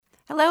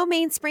Hello,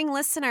 Mainspring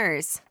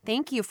listeners.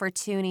 Thank you for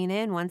tuning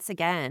in once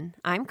again.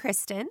 I'm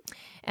Kristen.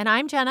 And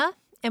I'm Jenna,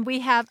 and we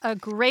have a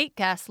great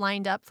guest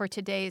lined up for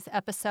today's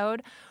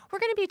episode. We're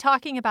going to be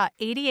talking about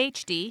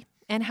ADHD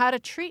and how to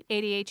treat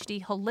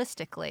ADHD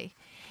holistically.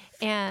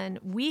 And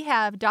we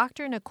have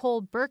Dr.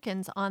 Nicole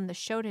Buerkens on the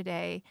show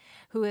today,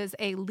 who is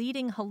a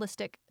leading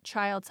holistic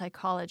child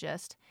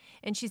psychologist.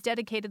 And she's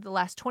dedicated the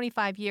last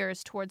 25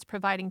 years towards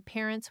providing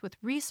parents with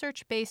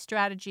research-based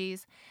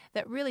strategies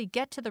that really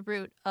get to the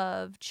root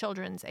of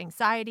children's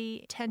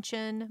anxiety,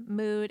 tension,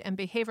 mood, and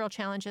behavioral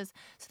challenges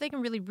so they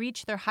can really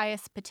reach their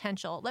highest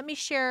potential. Let me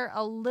share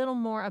a little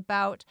more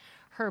about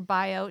her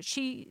bio.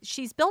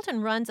 She's built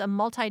and runs a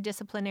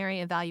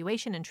multidisciplinary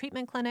evaluation and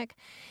treatment clinic.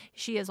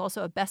 She is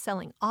also a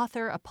best-selling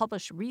author, a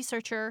published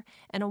researcher,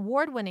 an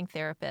award-winning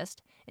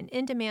therapist, an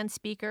in-demand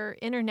speaker,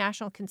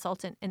 international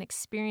consultant, and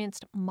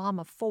experienced mom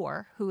of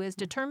four who is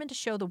determined to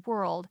show the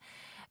world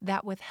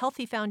that with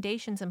healthy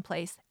foundations in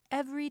place,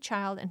 every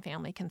child and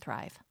family can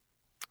thrive.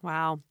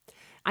 Wow.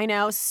 I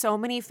know so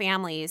many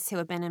families who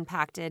have been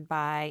impacted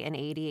by an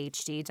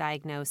ADHD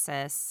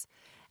diagnosis,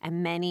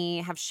 and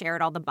many have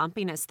shared all the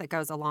bumpiness that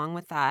goes along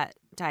with that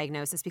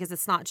diagnosis because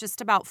it's not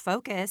just about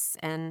focus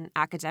and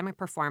academic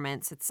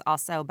performance. It's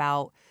also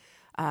about,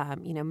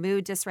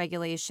 mood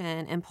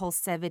dysregulation,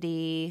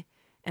 impulsivity,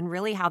 and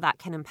really how that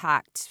can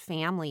impact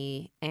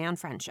family and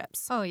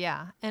friendships. Oh,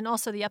 yeah. And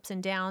also the ups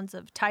and downs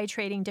of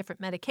titrating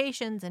different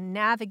medications and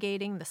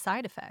navigating the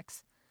side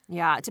effects.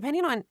 Yeah,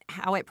 depending on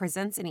how it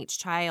presents in each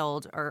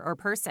child or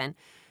person,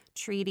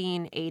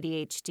 treating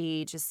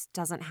ADHD just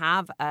doesn't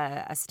have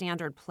a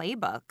standard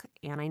playbook.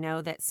 And I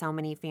know that so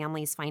many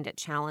families find it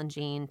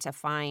challenging to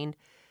find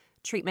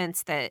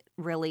treatments that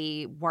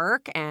really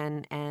work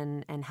and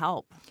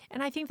help.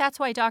 And I think that's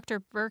why Dr.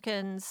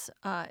 Buerkens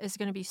is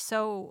going to be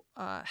so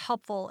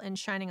helpful in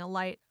shining a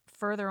light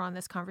further on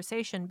this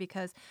conversation,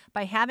 because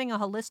by having a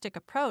holistic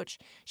approach,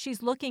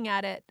 she's looking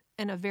at it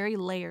in a very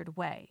layered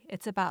way.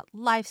 It's about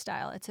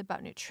lifestyle, it's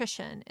about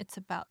nutrition, it's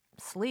about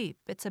sleep,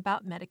 it's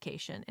about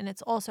medication, and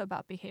it's also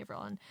about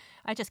behavioral. And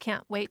I just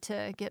can't wait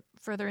to get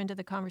further into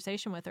the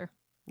conversation with her.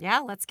 Yeah,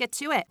 let's get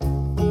to it.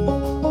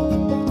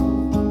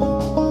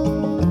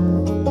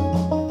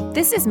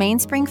 This is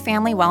Mainspring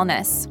Family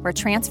Wellness, where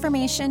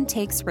transformation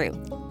takes root.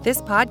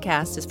 This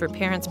podcast is for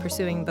parents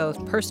pursuing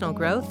both personal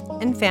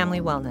growth and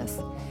family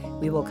wellness.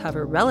 We will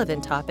cover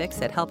relevant topics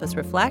that help us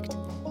reflect,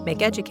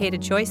 make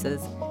educated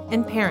choices,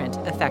 and parent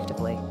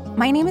effectively.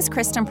 My name is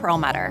Kristen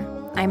Perlmutter.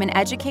 I'm an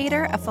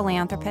educator, a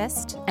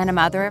philanthropist, and a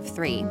mother of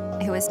three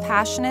who is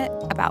passionate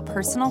about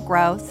personal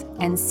growth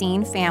and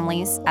seeing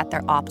families at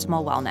their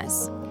optimal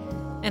wellness.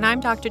 And I'm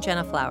Dr.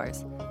 Jenna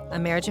Flowers, a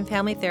marriage and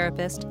family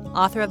therapist,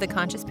 author of The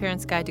Conscious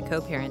Parent's Guide to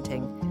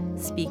Co-Parenting,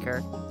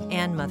 speaker,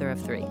 and mother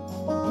of three.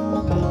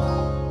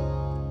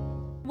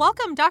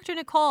 Welcome, Dr.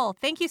 Nicole.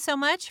 Thank you so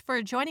much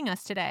for joining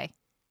us today.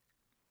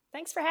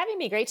 Thanks for having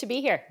me. Great to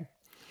be here.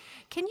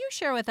 Can you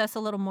share with us a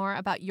little more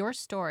about your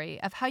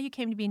story of how you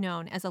came to be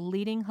known as a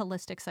leading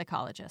holistic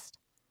psychologist?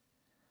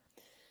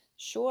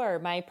 Sure.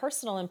 My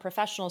personal and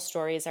professional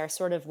stories are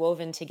sort of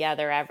woven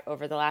together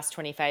over the last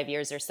 25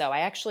 years or so. I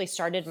actually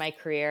started my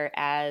career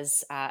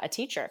as a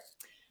teacher.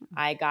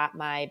 I got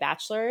my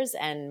bachelor's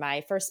and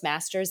my first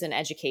master's in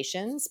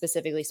education,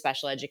 specifically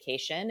special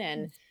education,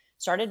 and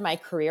started my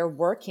career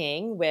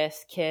working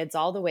with kids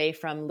all the way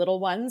from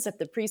little ones at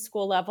the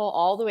preschool level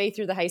all the way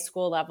through the high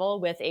school level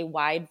with a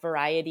wide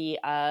variety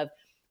of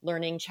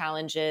learning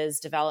challenges,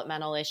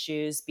 developmental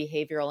issues,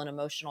 behavioral and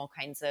emotional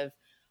kinds of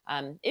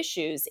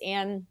issues.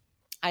 And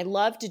I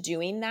loved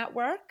doing that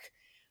work.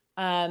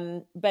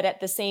 But at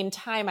the same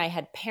time, I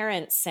had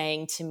parents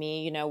saying to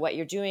me, what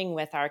you're doing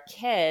with our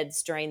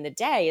kids during the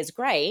day is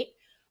great.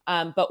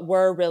 But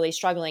we're really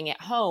struggling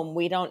at home.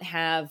 We don't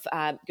have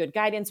good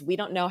guidance. We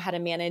don't know how to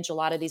manage a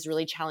lot of these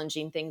really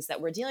challenging things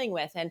that we're dealing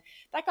with. And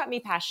that got me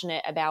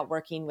passionate about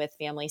working with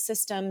family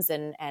systems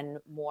and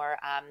more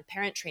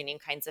parent training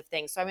kinds of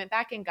things. So I went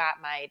back and got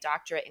my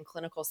doctorate in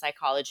clinical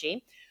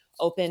psychology,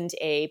 opened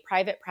a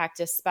private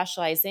practice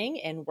specializing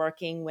in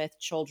working with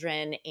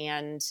children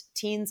and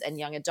teens and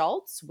young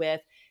adults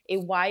with a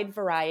wide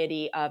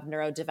variety of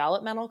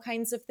neurodevelopmental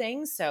kinds of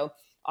things. So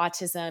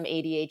autism,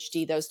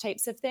 ADHD, those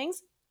types of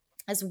things,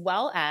 as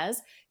well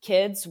as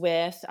kids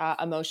with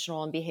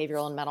emotional and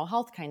behavioral and mental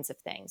health kinds of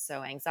things.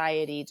 So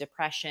anxiety,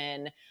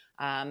 depression,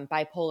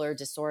 bipolar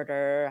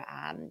disorder,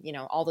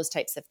 all those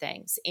types of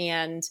things.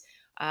 And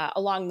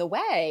along the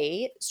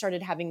way,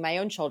 started having my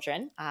own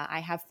children.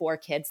 I have 4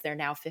 kids. They're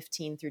now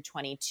 15 through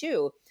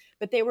 22,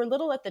 but they were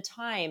little at the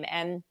time.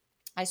 And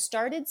I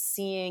started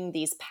seeing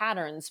these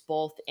patterns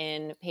both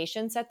in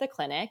patients at the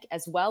clinic,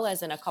 as well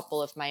as in a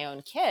couple of my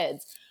own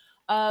kids,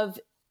 of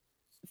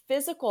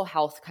physical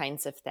health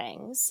kinds of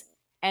things,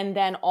 and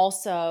then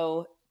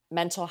also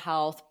mental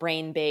health,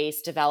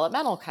 brain-based,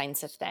 developmental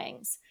kinds of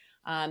things.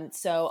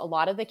 So a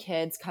lot of the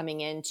kids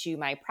coming into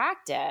my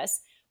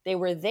practice, they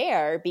were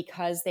there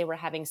because they were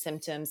having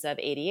symptoms of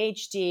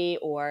ADHD,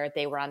 or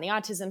they were on the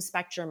autism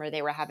spectrum, or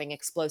they were having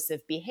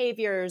explosive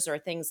behaviors or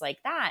things like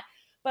that.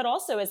 But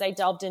also, as I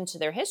delved into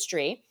their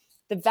history,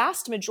 the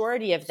vast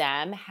majority of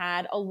them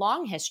had a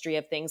long history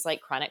of things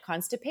like chronic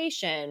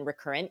constipation,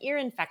 recurrent ear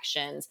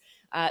infections,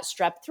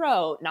 strep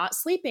throat, not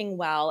sleeping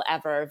well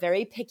ever,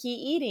 very picky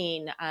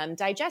eating,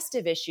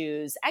 digestive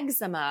issues,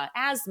 eczema,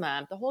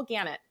 asthma, the whole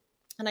gamut.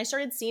 And I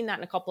started seeing that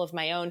in a couple of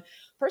my own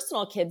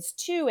personal kids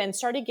too, and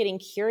started getting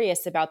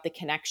curious about the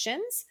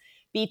connections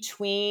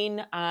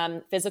between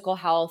physical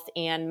health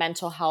and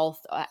mental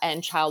health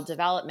and child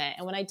development.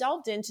 And when I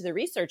delved into the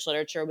research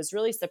literature, I was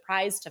really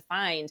surprised to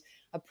find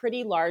a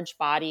pretty large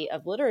body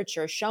of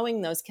literature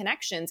showing those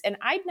connections. And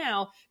I'd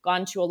now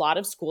gone to a lot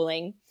of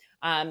schooling.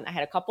 I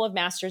had a couple of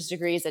master's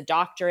degrees, a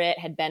doctorate,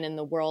 had been in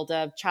the world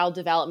of child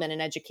development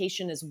and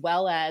education, as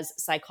well as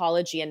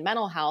psychology and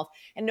mental health.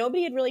 And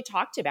nobody had really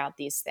talked about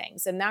these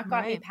things. And that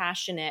got me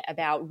passionate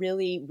about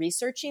really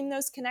researching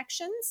those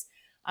connections.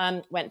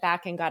 Went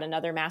back and got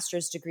another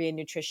master's degree in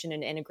nutrition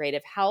and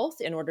integrative health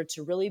in order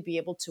to really be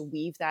able to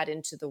weave that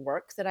into the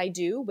work that I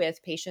do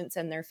with patients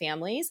and their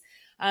families.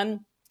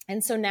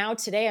 And so now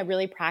today I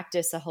really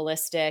practice a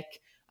holistic,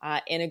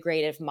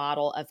 integrative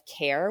model of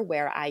care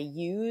where I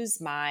use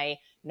my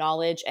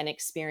knowledge and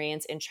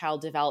experience in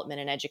child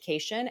development and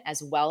education,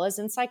 as well as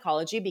in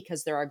psychology,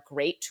 because there are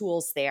great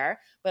tools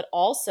there, but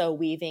also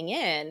weaving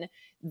in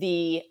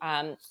the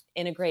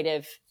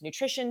integrative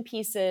nutrition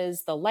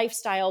pieces, the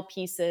lifestyle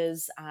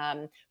pieces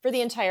for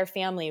the entire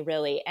family,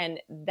 really. And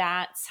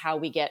that's how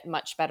we get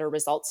much better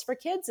results for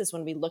kids, is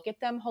when we look at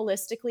them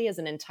holistically as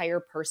an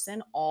entire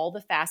person, all the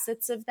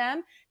facets of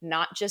them,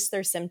 not just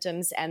their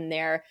symptoms and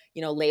their,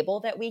 label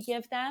that we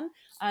give them,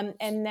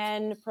 and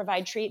then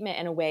provide treatment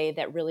in a way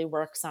that really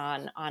works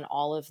on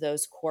all of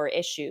those core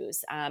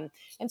issues. And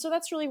so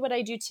that's really what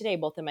I do today,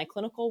 both in my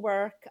clinical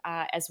work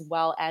as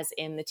well as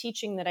in the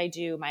teaching that I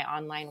do, my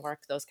online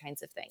work, those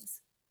kinds of things.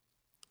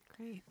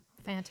 Great.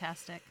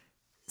 Fantastic.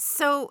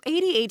 So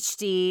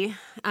ADHD,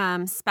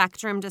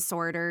 spectrum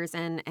disorders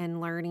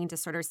and learning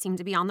disorders seem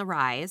to be on the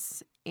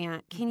rise.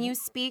 And can you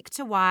speak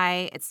to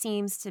why it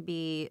seems to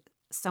be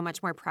so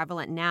much more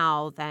prevalent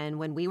now than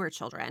when we were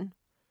children?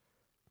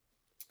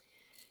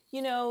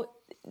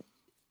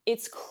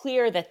 It's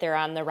clear that they're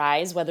on the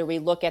rise, whether we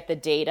look at the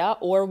data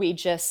or we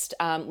just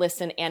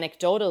listen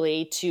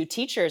anecdotally to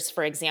teachers,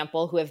 for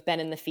example, who have been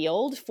in the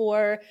field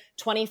for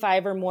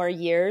 25 or more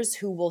years,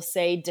 who will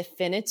say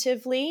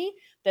definitively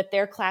that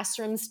their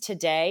classrooms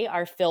today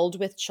are filled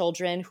with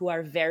children who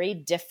are very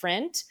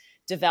different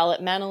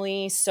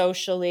developmentally,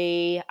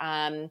 socially,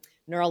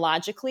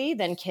 neurologically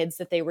than kids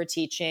that they were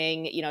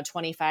teaching,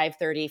 25,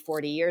 30,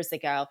 40 years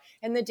ago.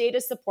 And the data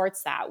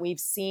supports that. We've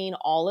seen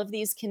all of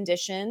these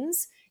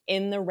conditions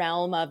in the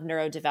realm of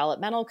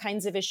neurodevelopmental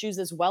kinds of issues,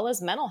 as well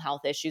as mental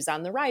health issues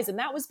on the rise. And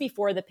that was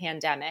before the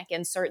pandemic.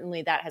 And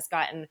certainly that has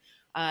gotten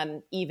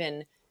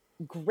even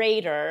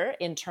greater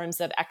in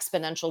terms of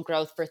exponential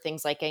growth for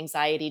things like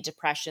anxiety,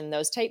 depression,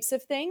 those types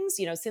of things,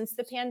 since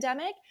the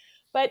pandemic.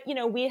 But,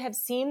 we have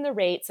seen the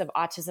rates of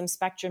autism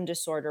spectrum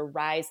disorder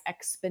rise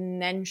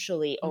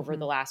exponentially over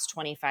the last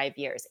 25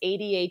 years.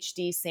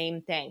 ADHD,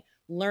 same thing.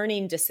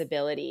 Learning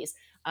disabilities,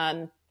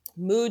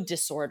 mood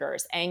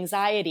disorders,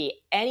 anxiety,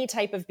 any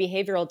type of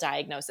behavioral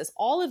diagnosis,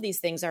 all of these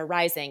things are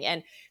rising.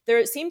 And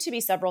there seem to be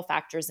several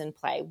factors in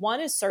play. One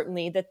is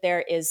certainly that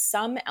there is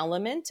some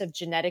element of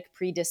genetic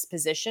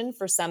predisposition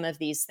for some of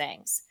these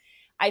things.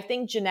 I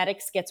think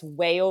genetics gets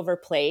way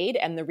overplayed,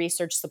 and the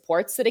research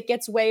supports that it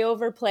gets way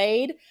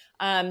overplayed.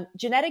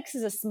 Genetics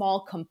is a small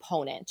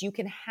component. You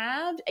can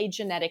have a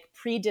genetic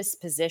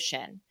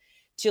predisposition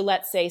to,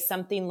 let's say,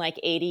 something like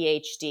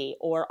ADHD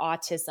or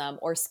autism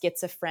or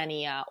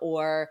schizophrenia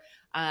or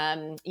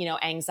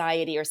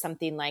anxiety or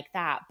something like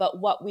that. But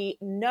what we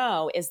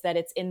know is that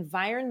it's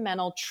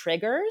environmental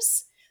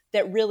triggers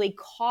that really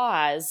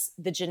cause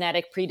the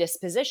genetic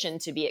predisposition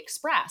to be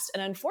expressed.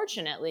 And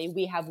unfortunately,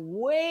 we have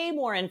way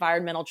more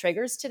environmental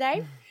triggers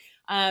today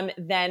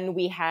than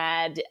we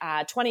had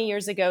 20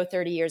 years ago,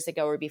 30 years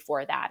ago, or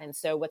before that. And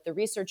so what the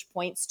research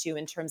points to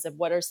in terms of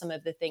what are some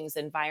of the things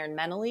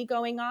environmentally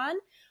going on,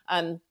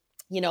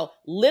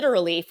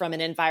 literally from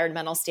an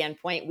environmental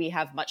standpoint, we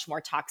have much more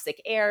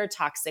toxic air,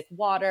 toxic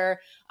water.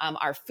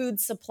 Our food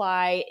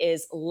supply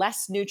is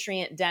less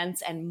nutrient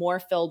dense and more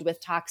filled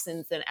with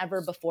toxins than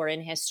ever before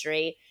in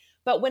history.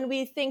 But when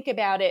we think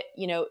about it,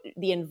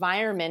 the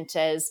environment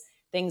as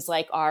things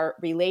like our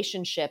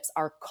relationships,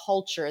 our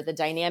culture, the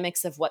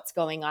dynamics of what's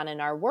going on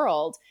in our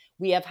world,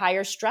 we have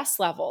higher stress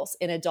levels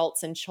in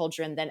adults and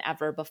children than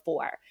ever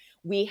before.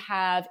 We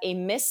have a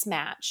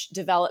mismatch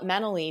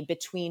developmentally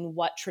between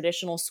what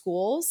traditional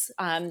schools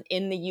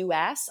in the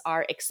US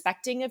are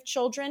expecting of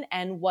children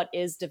and what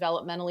is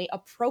developmentally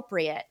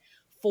appropriate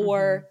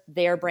for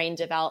their brain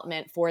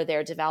development, for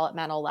their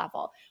developmental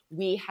level.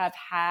 We have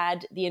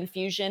had the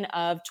infusion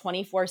of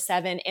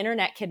 24/7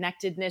 internet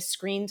connectedness,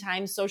 screen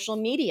time, social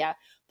media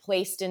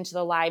placed into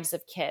the lives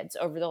of kids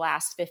over the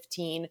last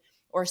 15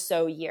 or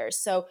so years.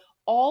 So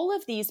all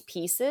of these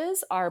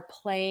pieces are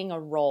playing a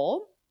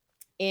role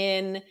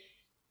in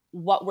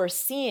what we're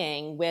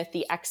seeing with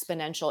the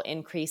exponential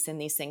increase in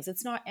these things,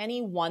 it's not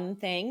any one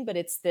thing, but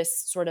it's this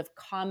sort of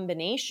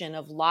combination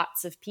of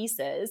lots of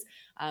pieces.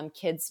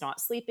 Kids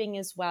not sleeping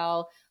as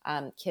well,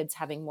 kids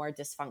having more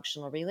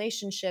dysfunctional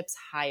relationships,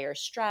 higher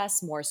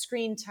stress, more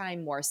screen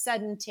time, more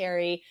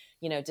sedentary,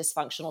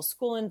 dysfunctional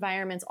school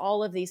environments,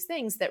 all of these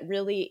things that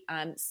really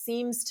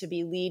seems to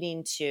be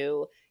leading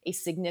to a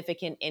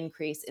significant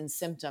increase in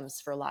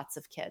symptoms for lots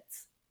of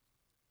kids.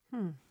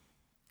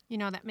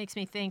 That makes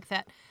me think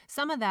that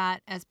some of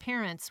that, as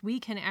parents, we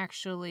can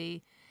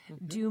actually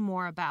do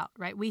more about,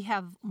 right? We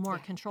have more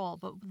control.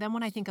 But then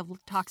when I think of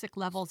toxic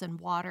levels in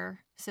water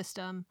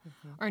system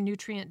or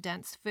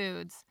nutrient-dense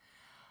foods,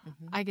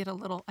 I feel a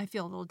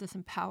little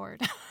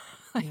disempowered.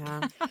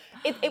 Yeah.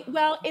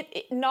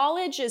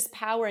 Knowledge is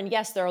power. And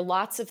yes, there are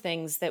lots of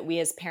things that we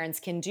as parents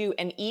can do.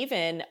 And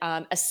even,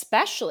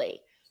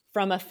 especially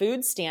from a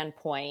food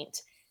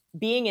standpoint,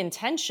 being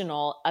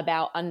intentional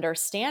about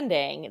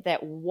understanding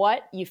that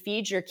what you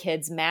feed your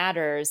kids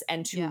matters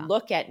and to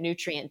look at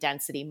nutrient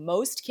density.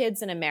 Most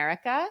kids in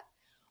America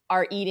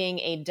are eating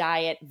a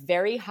diet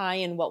very high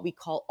in what we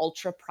call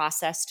ultra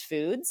processed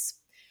foods,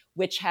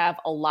 which have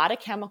a lot of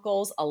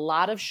chemicals, a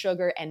lot of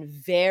sugar, and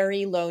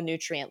very low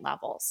nutrient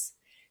levels.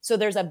 So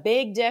there's a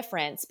big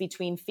difference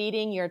between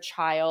feeding your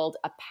child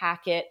a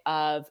packet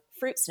of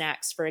fruit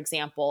snacks, for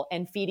example,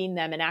 and feeding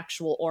them an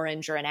actual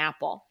orange or an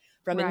apple.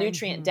 From a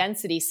nutrient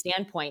density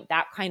standpoint,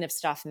 that kind of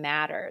stuff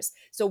matters.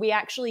 So we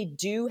actually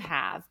do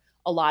have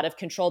a lot of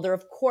control. There,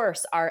 of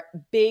course, are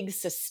big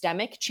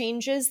systemic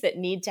changes that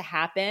need to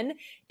happen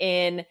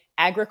in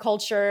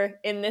agriculture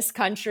in this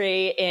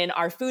country, in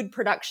our food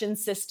production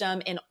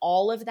system, in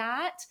all of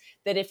that,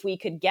 that if we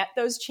could get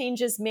those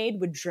changes made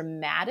would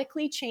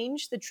dramatically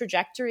change the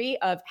trajectory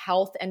of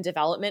health and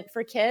development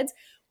for kids.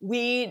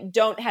 We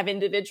don't have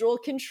individual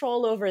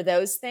control over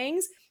those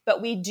things,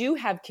 but we do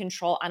have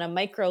control on a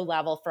micro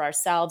level for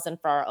ourselves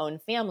and for our own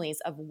families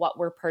of what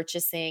we're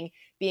purchasing,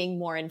 being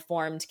more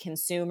informed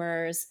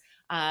consumers,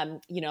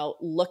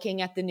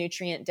 looking at the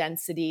nutrient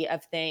density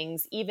of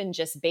things, even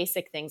just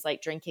basic things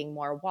like drinking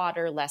more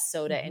water, less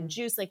soda and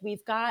juice. Like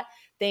we've got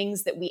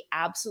things that we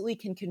absolutely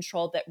can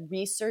control that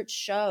research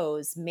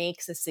shows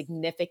makes a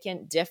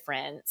significant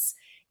difference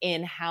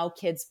in how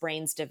kids'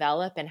 brains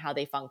develop and how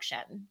they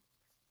function.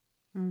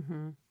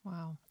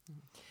 Wow.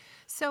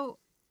 So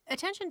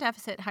attention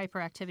deficit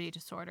hyperactivity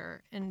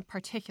disorder in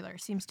particular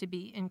seems to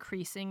be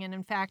increasing. And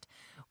in fact,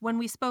 when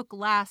we spoke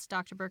last,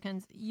 Dr.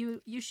 Buerkens,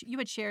 you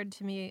had shared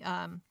to me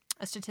a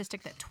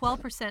statistic that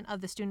 12%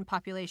 of the student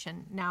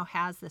population now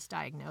has this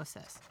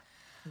diagnosis.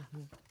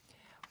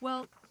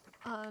 Well,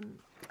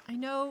 I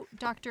know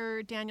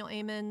Dr. Daniel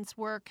Amen's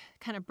work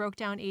kind of broke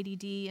down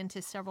ADD into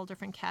several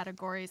different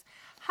categories.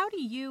 How do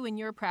you in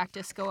your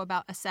practice go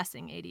about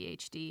assessing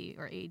ADHD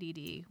or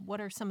ADD? What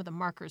are some of the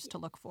markers to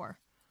look for?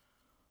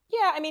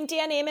 Yeah, I mean,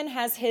 Dan Amen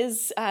has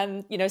his,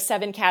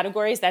 7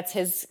 categories. That's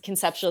his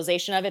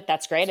conceptualization of it.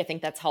 That's great. I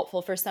think that's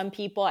helpful for some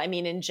people. I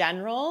mean, in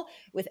general,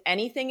 with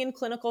anything in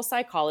clinical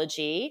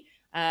psychology,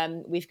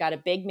 we've got a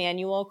big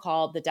manual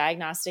called the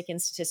Diagnostic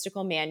and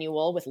Statistical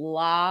Manual with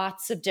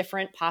lots of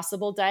different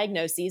possible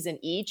diagnoses, and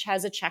each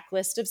has a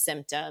checklist of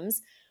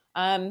symptoms.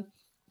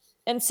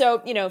 And so,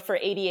 for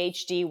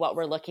ADHD, what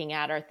we're looking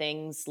at are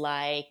things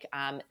like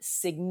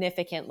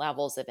significant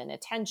levels of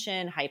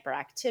inattention,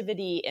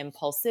 hyperactivity,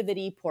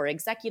 impulsivity, poor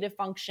executive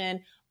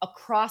function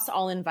across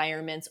all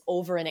environments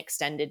over an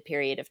extended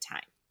period of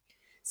time.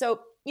 So,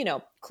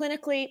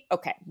 clinically,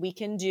 okay, we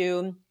can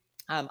do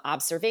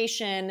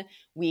observation,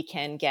 we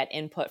can get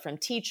input from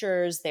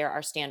teachers, there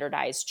are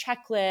standardized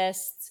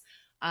checklists,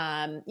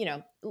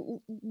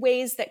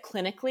 ways that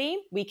clinically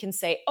we can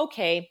say,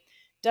 okay,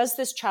 does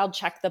this child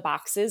check the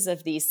boxes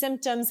of these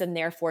symptoms and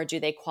therefore do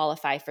they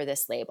qualify for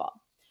this label?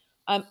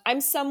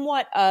 I'm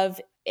somewhat of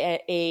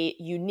a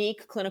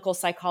unique clinical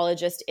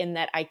psychologist in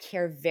that I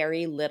care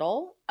very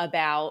little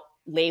about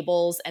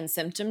labels and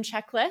symptom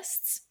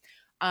checklists.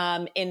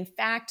 In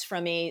fact,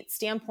 from a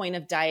standpoint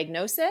of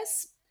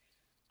diagnosis,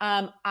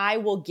 I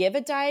will give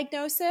a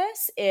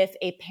diagnosis if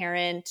a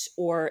parent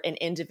or an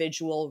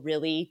individual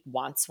really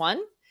wants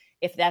one,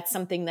 if that's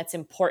something that's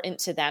important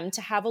to them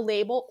to have a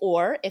label,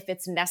 or if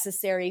it's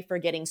necessary for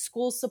getting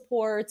school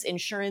supports,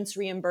 insurance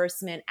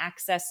reimbursement,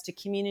 access to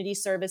community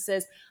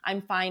services,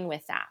 I'm fine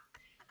with that.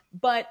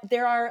 But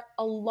there are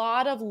a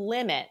lot of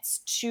limits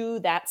to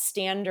that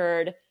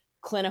standard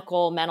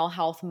clinical mental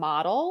health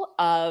model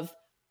of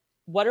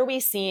what are we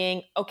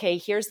seeing? Okay,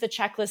 here's the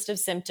checklist of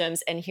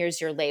symptoms and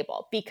here's your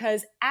label.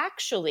 Because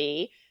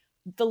actually,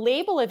 the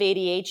label of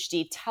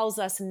ADHD tells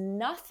us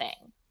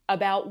nothing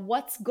about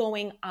what's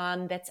going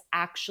on that's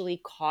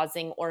actually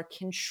causing or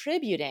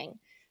contributing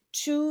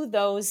to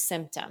those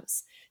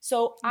symptoms.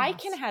 So I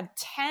can have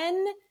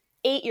 10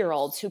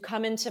 8-year-olds who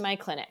come into my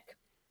clinic,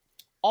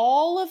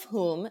 all of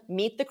whom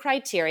meet the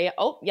criteria.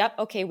 Oh, yep.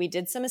 Okay. We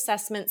did some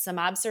assessment, some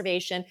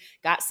observation,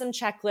 got some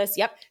checklists.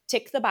 Yep.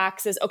 Tick the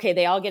boxes. Okay.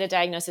 They all get a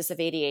diagnosis of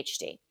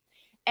ADHD.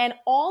 And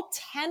all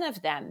 10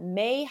 of them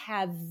may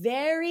have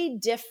very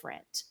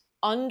different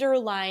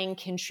underlying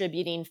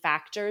contributing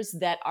factors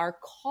that are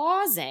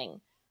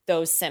causing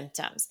those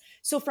symptoms.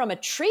 So from a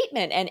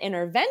treatment and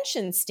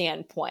intervention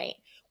standpoint,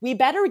 we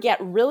better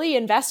get really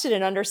invested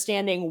in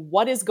understanding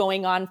what is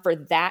going on for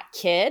that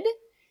kid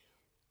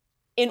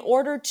in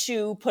order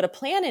to put a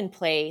plan in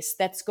place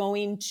that's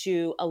going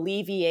to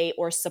alleviate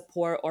or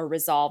support or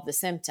resolve the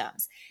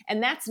symptoms.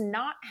 And that's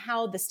not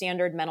how the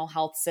standard mental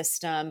health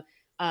system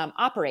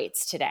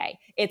operates today.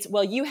 It's,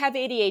 well, you have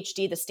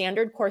ADHD, the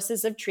standard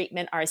courses of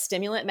treatment are a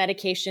stimulant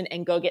medication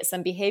and go get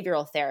some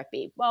behavioral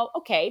therapy. Well,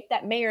 okay,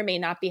 that may or may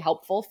not be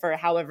helpful for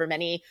however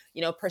many,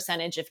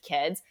 percentage of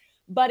kids.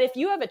 But if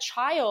you have a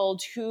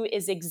child who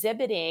is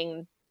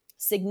exhibiting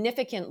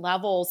significant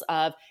levels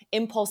of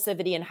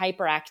impulsivity and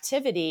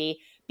hyperactivity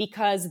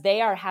because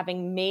they are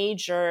having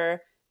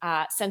major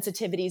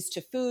sensitivities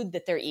to food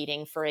that they're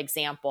eating, for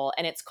example,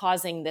 and it's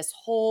causing this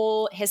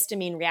whole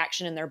histamine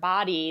reaction in their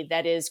body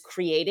that is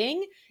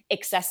creating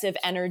excessive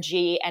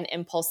energy and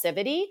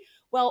impulsivity.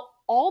 Well,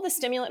 all the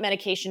stimulant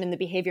medication and the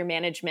behavior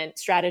management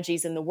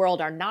strategies in the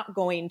world are not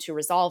going to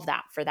resolve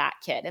that for that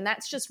kid. And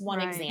that's just one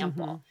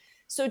example. Mm-hmm.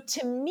 So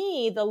to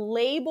me, the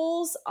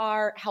labels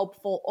are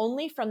helpful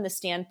only from the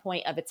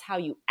standpoint of it's how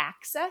you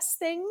access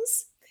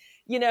things,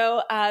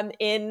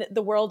 in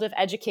the world of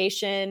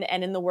education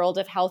and in the world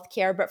of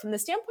healthcare. But from the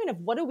standpoint of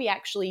what do we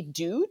actually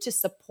do to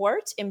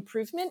support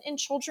improvement in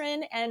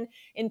children and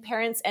in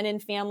parents and in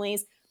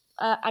families,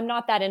 I'm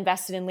not that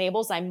invested in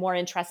labels. I'm more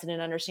interested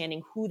in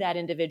understanding who that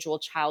individual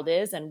child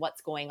is and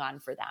what's going on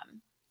for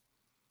them.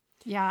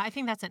 Yeah, I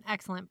think that's an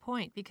excellent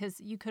point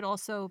because you could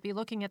also be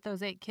looking at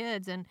those 8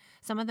 kids and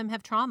some of them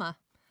have trauma.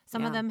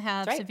 Some of them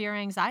have severe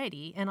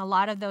anxiety, and a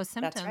lot of those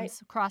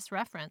symptoms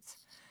cross-reference.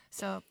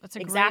 So that's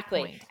a great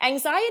point.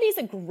 Anxiety is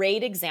a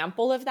great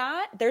example of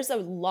that. There's a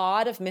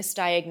lot of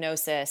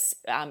misdiagnosis,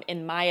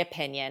 in my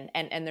opinion,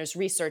 and there's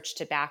research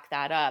to back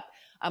that up.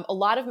 A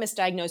lot of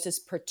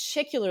misdiagnosis,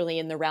 particularly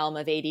in the realm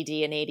of ADD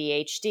and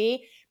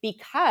ADHD,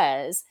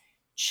 because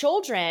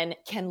children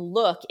can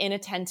look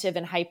inattentive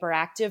and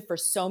hyperactive for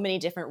so many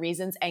different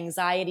reasons.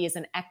 Anxiety is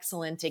an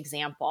excellent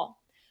example.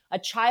 A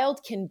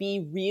child can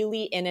be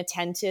really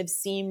inattentive,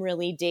 seem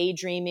really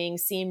daydreaming,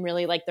 seem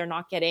really like they're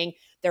not getting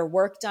their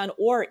work done,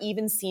 or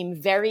even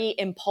seem very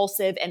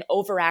impulsive and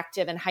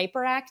overactive and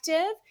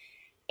hyperactive.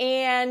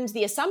 And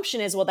the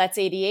assumption is, well, that's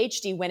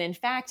ADHD, when in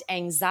fact,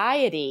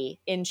 anxiety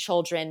in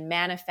children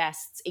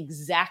manifests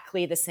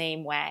exactly the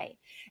same way.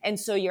 And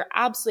so you're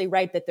absolutely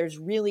right that there's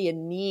really a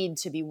need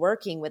to be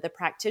working with a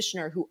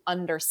practitioner who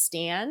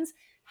understands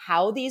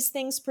how these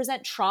things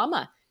present.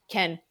 Trauma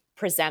can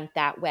present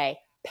that way.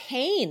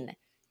 Pain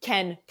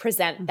can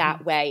present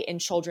that way in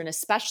children,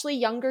 especially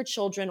younger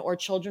children or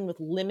children with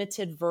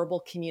limited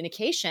verbal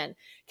communication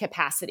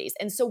capacities.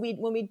 And so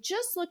when we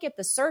just look at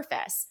the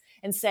surface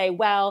and say,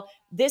 well,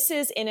 this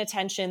is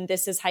inattention,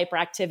 this is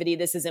hyperactivity,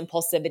 this is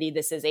impulsivity,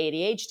 this is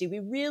ADHD, we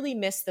really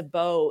miss the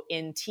boat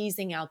in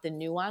teasing out the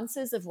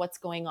nuances of what's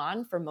going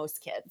on for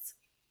most kids.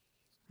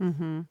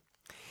 Mm-hmm.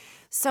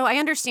 So I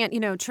understand,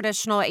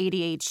 traditional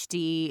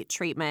ADHD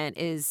treatment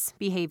is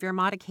behavior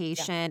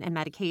modification and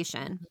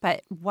medication.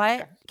 But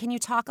can you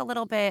talk a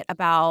little bit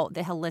about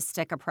the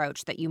holistic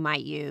approach that you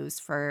might use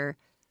for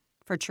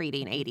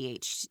treating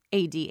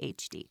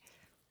ADHD?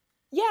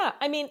 Yeah,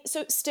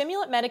 so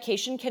stimulant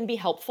medication can be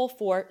helpful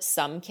for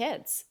some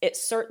kids. It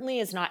certainly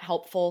is not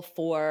helpful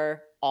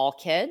for all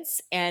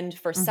kids. And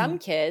for some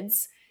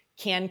kids,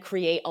 can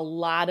create a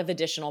lot of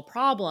additional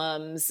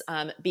problems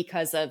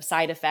because of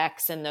side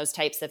effects and those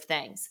types of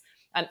things.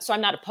 So I'm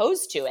not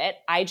opposed to it.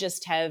 I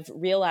just have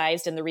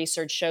realized, and the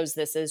research shows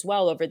this as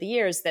well over the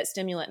years, that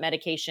stimulant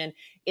medication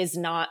is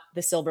not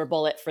the silver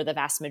bullet for the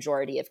vast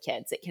majority of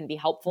kids. It can be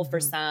helpful for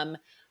some,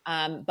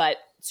 but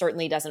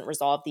certainly doesn't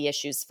resolve the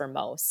issues for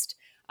most.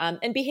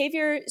 And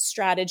behavior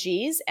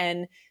strategies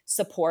and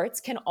supports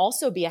can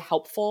also be a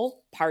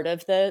helpful part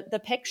of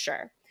the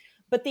picture.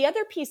 But the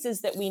other pieces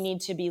that we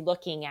need to be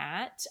looking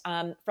at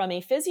from a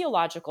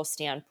physiological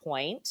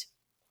standpoint,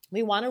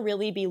 we want to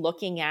really be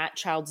looking at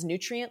child's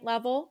nutrient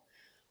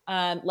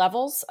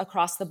levels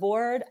across the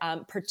board,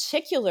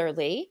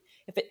 particularly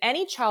if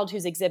any child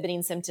who's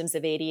exhibiting symptoms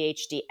of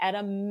ADHD at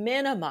a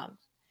minimum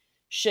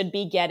should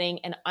be getting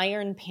an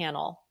iron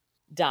panel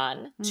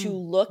done to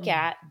look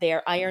at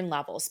their iron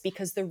levels,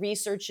 because the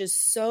research is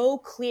so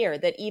clear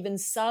that even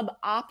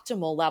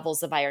suboptimal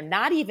levels of iron,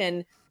 not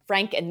even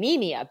frank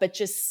anemia, but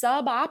just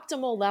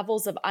suboptimal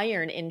levels of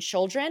iron in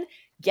children,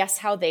 guess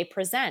how they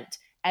present?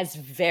 As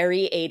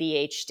very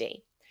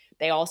ADHD.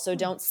 They also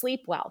don't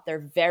sleep well.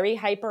 They're very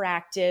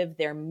hyperactive.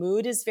 Their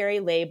mood is very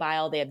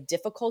labile. They have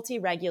difficulty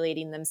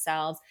regulating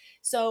themselves.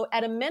 So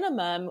at a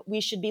minimum, we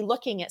should be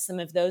looking at some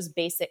of those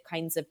basic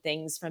kinds of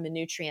things from a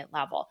nutrient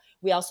level.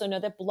 We also know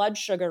that blood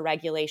sugar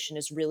regulation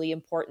is really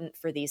important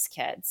for these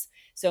kids.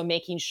 So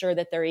making sure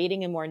that they're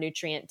eating a more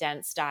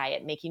nutrient-dense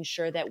diet, making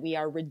sure that we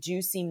are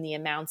reducing the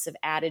amounts of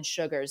added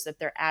sugars, that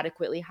they're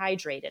adequately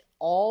hydrated.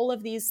 All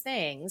of these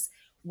things,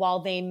 while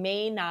they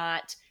may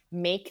not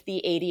make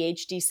the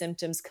ADHD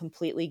symptoms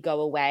completely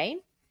go away,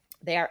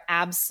 they are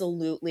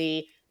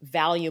absolutely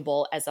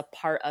valuable as a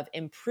part of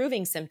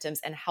improving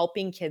symptoms and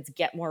helping kids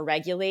get more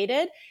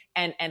regulated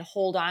and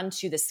hold on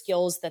to the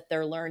skills that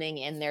they're learning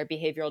in their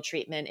behavioral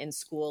treatment in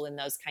school and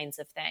those kinds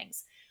of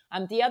things.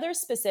 The other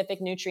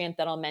specific nutrient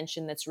that I'll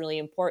mention that's really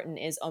important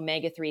is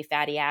omega-3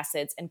 fatty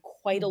acids, and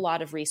quite a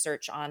lot of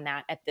research on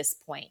that at this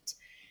point.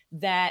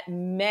 That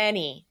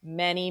many,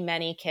 many,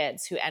 many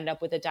kids who end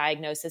up with a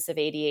diagnosis of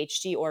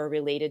ADHD or a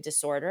related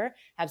disorder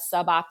have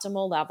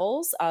suboptimal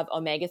levels of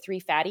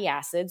omega-3 fatty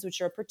acids,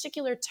 which are a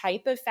particular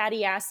type of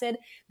fatty acid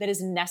that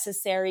is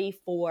necessary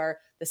for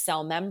the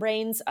cell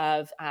membranes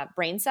of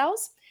brain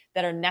cells,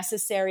 that are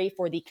necessary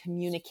for the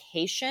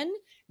communication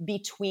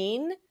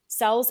between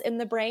cells in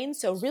the brain.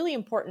 So really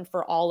important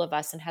for all of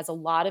us, and has a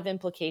lot of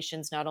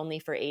implications, not only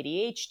for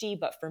ADHD,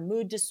 but for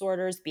mood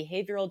disorders,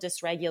 behavioral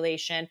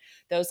dysregulation,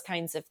 those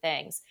kinds of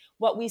things.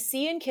 What we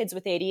see in kids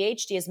with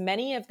ADHD is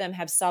many of them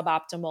have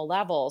suboptimal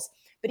levels,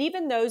 but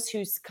even those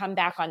who come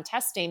back on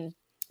testing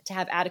to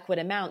have adequate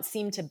amounts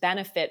seem to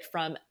benefit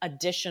from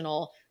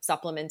additional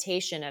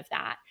supplementation of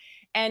that.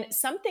 And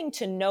something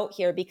to note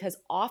here, because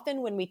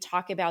often when we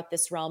talk about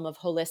this realm of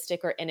holistic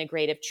or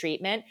integrative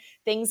treatment,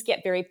 things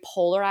get very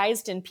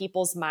polarized in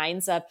people's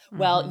minds of,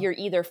 well, you're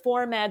either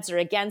for meds or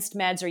against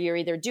meds, or you're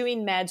either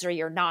doing meds or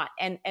you're not.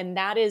 And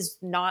that is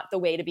not the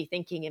way to be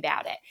thinking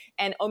about it.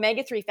 And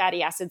omega-3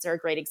 fatty acids are a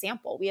great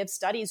example. We have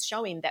studies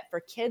showing that for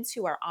kids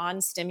who are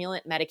on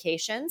stimulant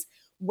medications,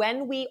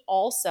 when we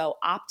also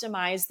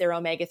optimize their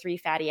omega-3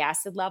 fatty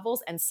acid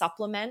levels and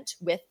supplement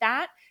with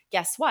that,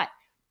 guess what?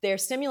 Their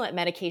stimulant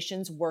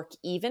medications work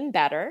even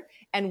better,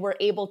 and we're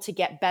able to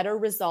get better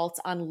results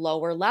on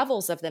lower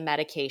levels of the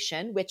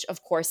medication, which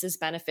of course is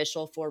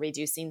beneficial for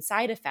reducing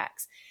side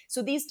effects.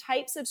 So these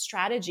types of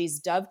strategies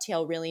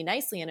dovetail really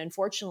nicely. And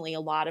unfortunately, a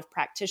lot of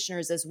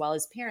practitioners as well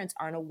as parents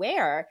aren't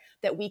aware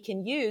that we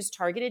can use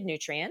targeted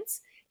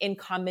nutrients in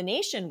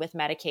combination with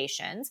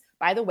medications.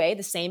 By the way,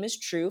 the same is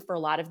true for a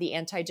lot of the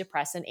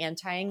antidepressant,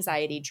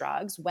 anti-anxiety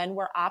drugs. When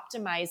we're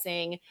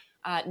optimizing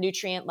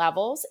nutrient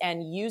levels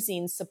and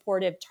using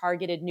supportive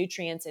targeted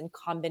nutrients in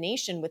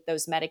combination with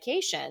those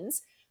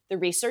medications, the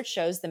research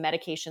shows the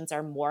medications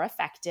are more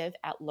effective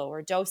at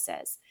lower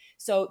doses.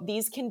 So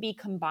these can be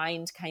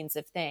combined kinds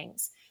of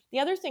things. The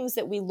other things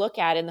that we look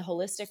at in the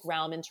holistic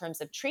realm in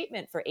terms of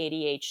treatment for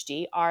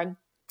ADHD are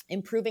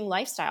improving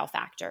lifestyle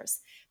factors,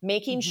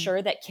 making sure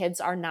that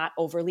kids are not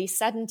overly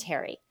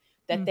sedentary,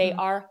 that they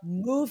are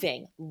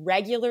moving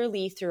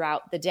regularly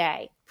throughout the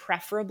day,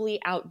 preferably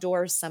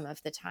outdoors some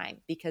of the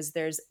time, because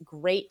there's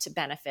great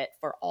benefit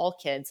for all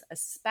kids,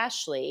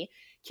 especially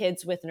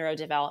kids with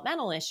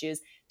neurodevelopmental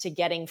issues, to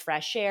getting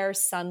fresh air,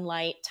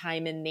 sunlight,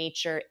 time in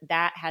nature.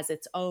 That has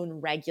its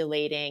own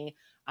regulating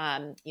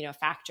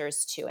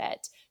factors to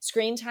it.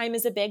 Screen time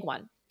is a big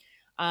one.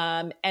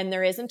 And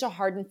there isn't a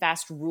hard and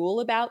fast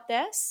rule about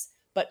this,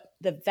 but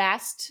the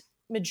vast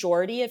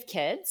majority of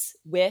kids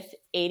with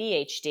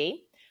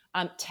ADHD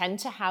tend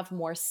to have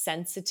more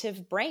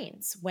sensitive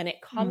brains when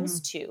it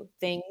comes to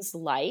things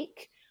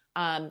like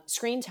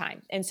screen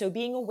time. And so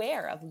being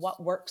aware of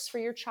what works for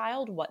your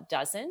child, what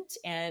doesn't,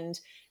 and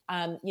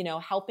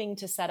helping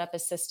to set up a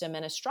system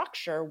and a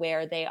structure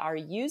where they are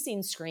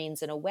using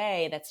screens in a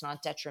way that's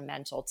not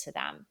detrimental to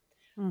them.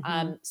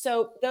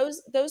 So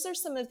those are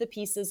some of the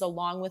pieces,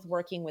 along with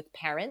working with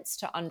parents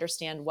to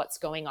understand what's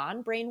going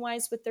on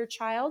brain-wise with their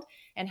child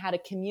and how to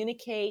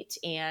communicate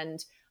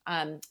and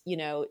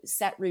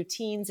set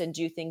routines and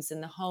do things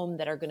in the home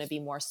that are going to be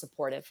more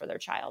supportive for their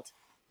child.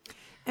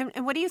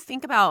 And what do you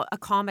think about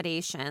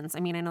accommodations? I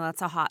mean, I know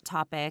that's a hot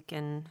topic,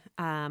 and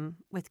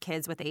with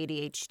kids with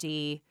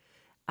ADHD,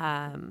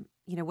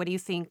 what do you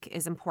think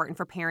is important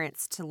for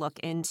parents to look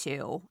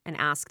into and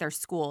ask their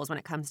schools when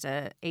it comes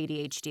to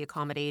ADHD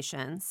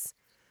accommodations?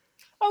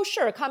 Oh,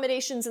 sure.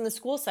 Accommodations in the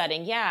school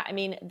setting. Yeah. I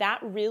mean, that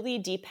really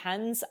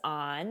depends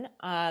on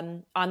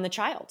the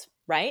child,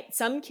 right?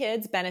 Some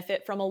kids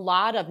benefit from a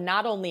lot of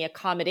not only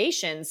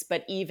accommodations,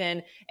 but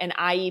even an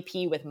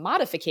IEP with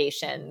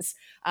modifications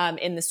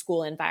in the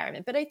school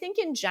environment. But I think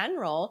in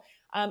general,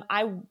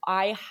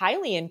 I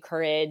highly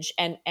encourage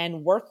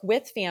and work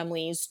with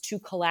families to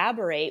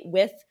collaborate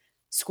with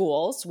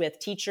schools, with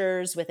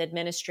teachers, with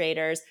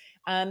administrators,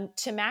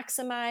 to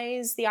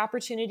maximize the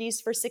opportunities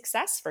for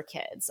success for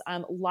kids.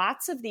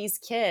 Lots of these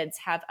kids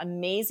have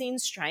amazing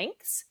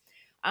strengths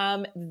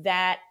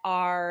that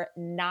are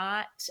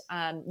not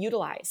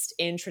utilized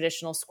in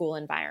traditional school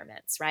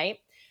environments, right?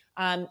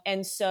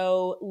 And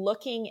so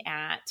looking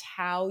at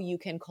how you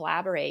can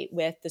collaborate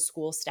with the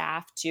school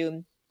staff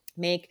to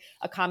make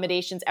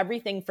accommodations,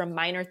 everything from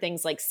minor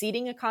things like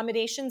seating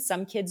accommodations.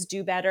 Some kids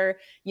do better,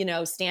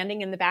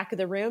 standing in the back of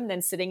the room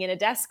than sitting in a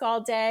desk all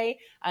day.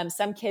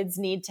 Some kids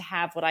need to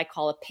have what I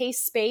call a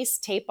pace space,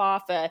 tape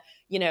off a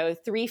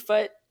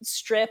 3-foot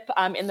strip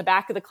in the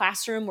back of the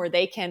classroom where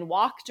they can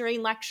walk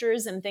during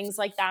lectures and things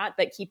like that,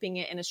 but keeping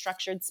it in a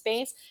structured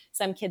space.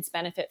 Some kids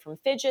benefit from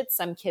fidgets.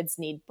 Some kids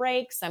need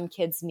breaks. Some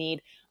kids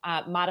need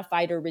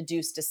modified or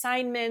reduced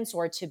assignments,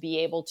 or to be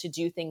able to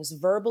do things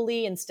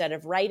verbally instead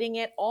of writing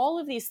it. All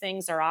of these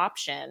things are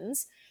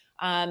options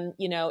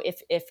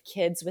if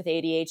kids with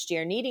ADHD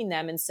are needing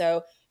them. And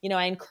so,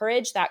 I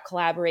encourage that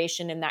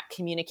collaboration and that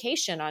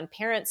communication on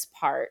parents'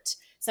 part.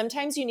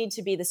 Sometimes you need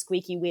to be the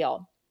squeaky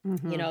wheel.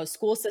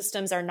 School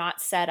systems are not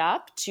set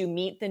up to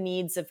meet the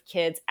needs of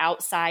kids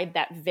outside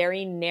that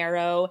very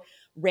narrow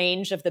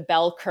range of the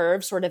bell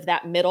curve, sort of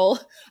that middle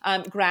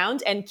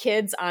ground, and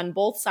kids on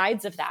both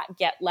sides of that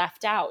get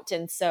left out.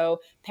 And so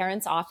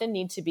parents often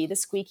need to be the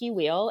squeaky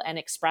wheel and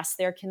express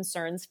their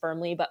concerns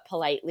firmly but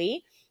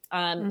politely,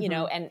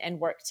 and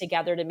work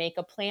together to make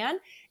a plan.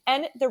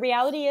 And the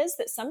reality is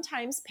that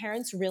sometimes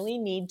parents really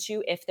need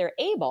to, if they're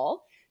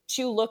able,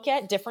 to look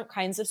at different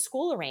kinds of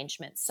school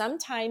arrangements.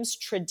 Sometimes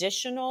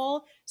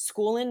traditional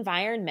school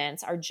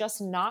environments are just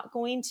not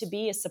going to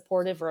be a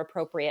supportive or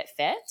appropriate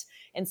fit.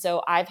 And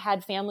so I've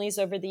had families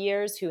over the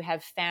years who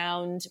have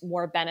found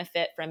more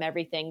benefit from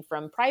everything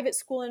from private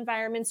school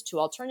environments to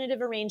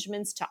alternative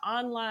arrangements to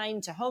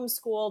online to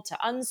homeschool to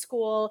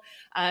unschool,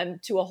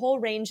 to a whole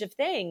range of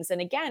things.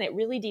 And again, it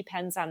really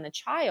depends on the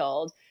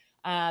child.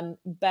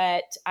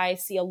 But I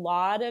see a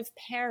lot of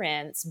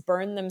parents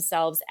burn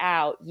themselves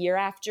out year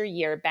after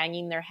year,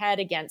 banging their head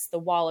against the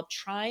wall of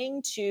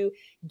trying to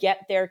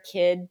get their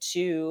kid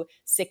to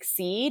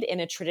succeed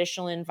in a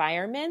traditional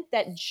environment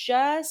that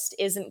just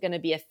isn't going to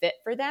be a fit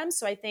for them.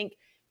 So I think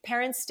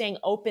parents staying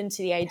open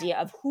to the idea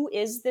of who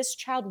is this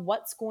child,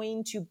 what's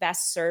going to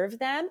best serve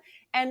them,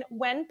 and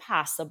when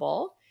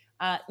possible,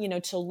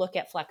 to look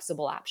at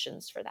flexible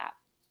options for that.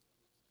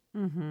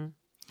 Mm-hmm.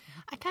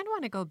 I kind of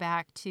want to go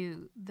back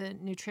to the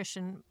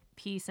nutrition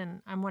piece,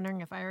 and I'm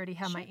wondering if I already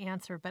have my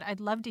answer, but I'd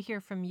love to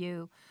hear from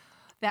you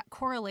that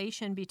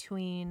correlation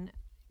between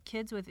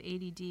kids with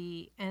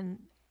ADD and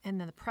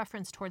the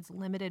preference towards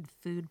limited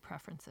food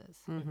preferences.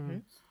 Mm-hmm.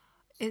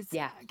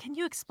 Can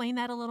you explain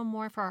that a little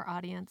more for our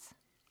audience?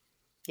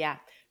 Yeah,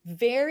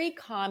 very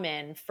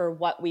common for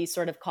what we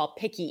sort of call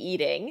picky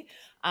eating,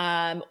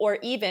 or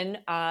even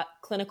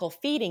clinical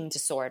feeding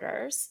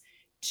disorders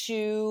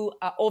to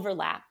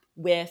overlap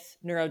with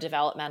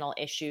neurodevelopmental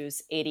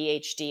issues,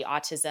 ADHD,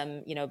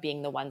 autism,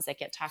 being the ones that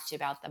get talked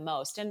about the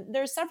most. And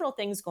there's several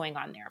things going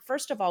on there.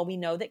 First of all, we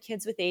know that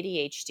kids with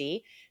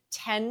ADHD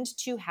tend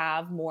to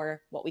have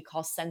more what we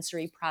call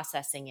sensory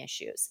processing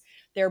issues.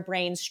 Their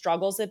brain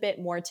struggles a bit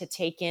more to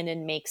take in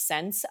and make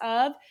sense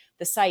of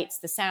the sights,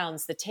 the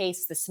sounds, the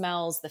tastes, the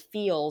smells, the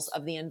feels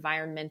of the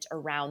environment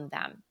around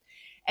them.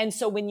 And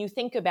so when you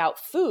think about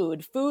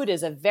food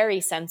is a very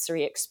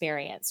sensory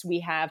experience. We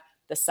have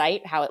the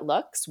sight, how it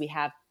looks, we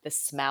have the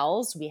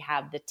smells, we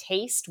have the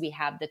taste, we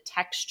have the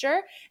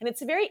texture. And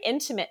it's a very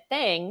intimate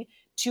thing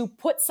to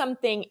put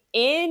something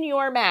in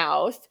your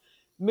mouth,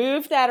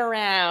 move that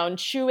around,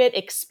 chew it,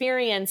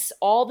 experience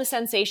all the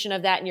sensation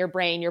of that in your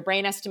brain. Your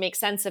brain has to make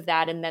sense of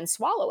that and then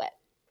swallow it.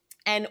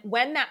 And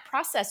when that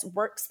process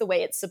works the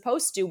way it's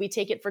supposed to, we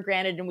take it for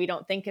granted and we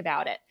don't think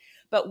about it.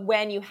 But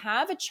when you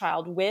have a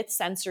child with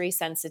sensory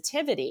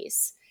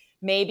sensitivities,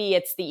 maybe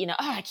it's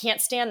I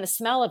can't stand the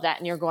smell of that.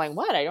 And you're going,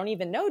 what? I don't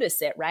even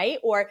notice it, right?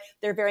 Or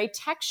they're very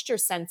texture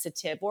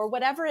sensitive or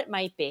whatever it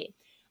might be.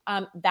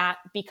 That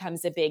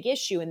becomes a big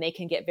issue, and they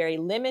can get very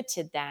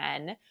limited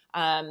then,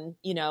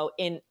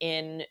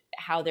 in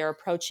how they're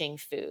approaching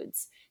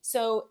foods.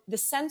 So the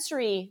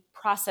sensory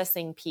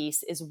processing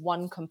piece is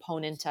one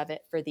component of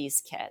it for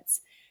these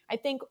kids. I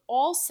think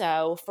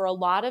also for a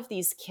lot of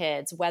these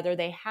kids, whether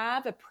they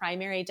have a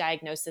primary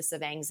diagnosis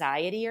of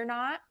anxiety or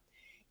not,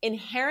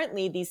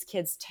 inherently these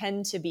kids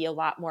tend to be a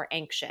lot more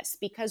anxious,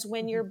 because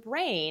when your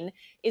brain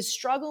is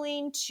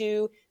struggling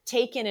to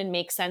take in and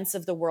make sense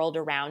of the world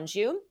around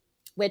you,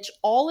 which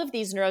all of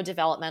these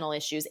neurodevelopmental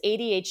issues,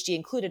 ADHD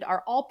included,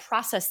 are all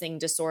processing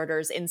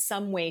disorders in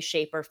some way,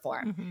 shape, or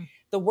form. Mm-hmm.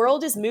 The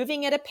world is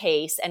moving at a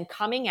pace and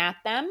coming at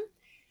them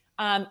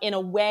in a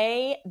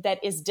way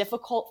that is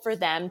difficult for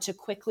them to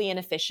quickly and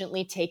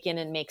efficiently take in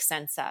and make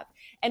sense of.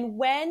 And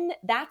when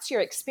that's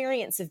your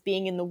experience of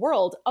being in the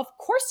world, of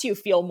course you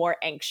feel more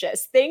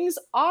anxious. Things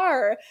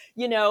are,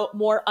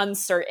 more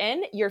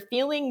uncertain. You're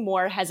feeling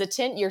more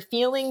hesitant. You're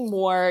feeling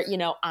more,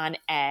 on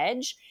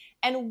edge.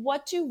 And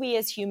what do we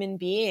as human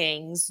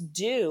beings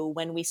do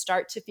when we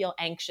start to feel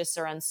anxious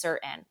or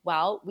uncertain?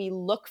 Well, we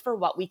look for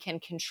what we can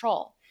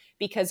control,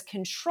 because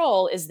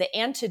control is the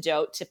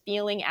antidote to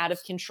feeling out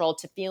of control,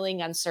 to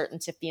feeling uncertain,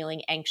 to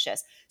feeling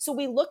anxious. So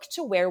we look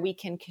to where we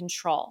can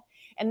control.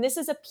 And this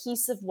is a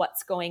piece of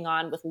what's going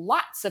on with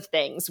lots of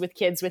things with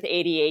kids with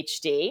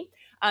ADHD,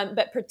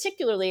 but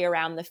particularly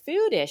around the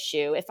food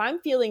issue. If I'm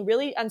feeling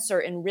really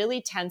uncertain,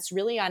 really tense,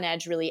 really on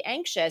edge, really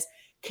anxious,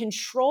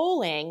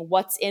 controlling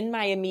what's in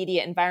my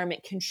immediate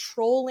environment,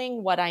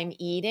 controlling what I'm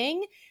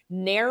eating,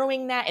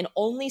 narrowing that and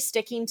only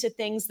sticking to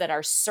things that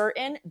are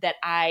certain, that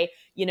I,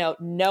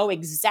 know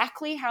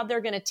exactly how they're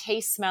going to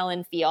taste, smell,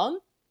 and feel,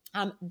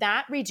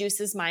 that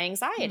reduces my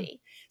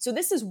anxiety. So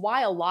this is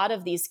why a lot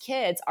of these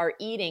kids are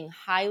eating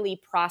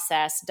highly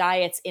processed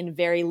diets in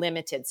very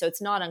limited. So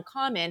it's not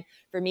uncommon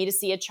for me to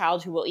see a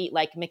child who will eat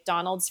like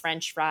McDonald's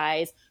French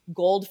fries,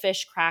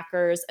 goldfish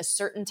crackers, a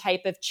certain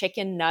type of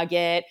chicken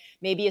nugget,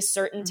 maybe a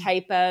certain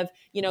type of,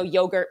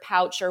 yogurt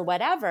pouch or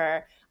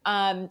whatever.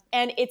 And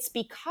it's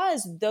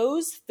because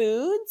those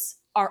foods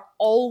are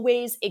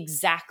always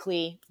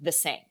exactly the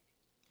same.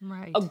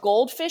 Right. A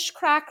goldfish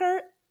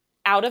cracker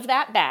out of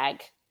that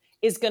bag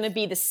is going to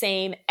be the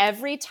same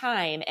every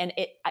time. And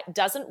it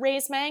doesn't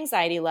raise my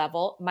anxiety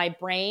level. My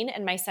brain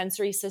and my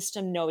sensory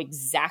system know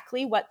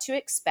exactly what to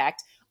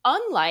expect.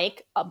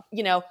 Unlike,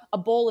 a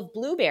bowl of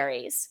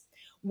blueberries,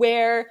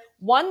 where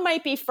one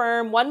might be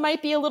firm, one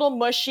might be a little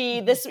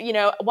mushy. This,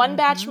 one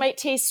batch might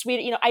taste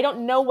sweet. I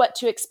don't know what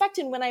to expect.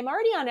 And when I'm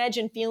already on edge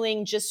and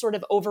feeling just sort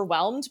of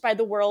overwhelmed by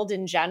the world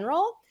in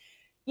general,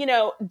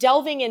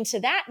 delving into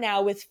that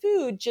now with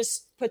food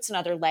just puts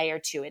another layer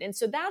to it. And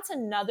so that's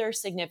another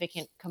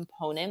significant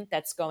component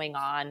that's going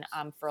on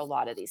for a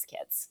lot of these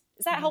kids.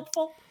 Is that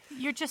helpful?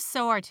 You're just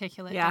so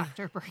articulate,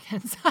 Dr.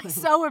 Buerkens. I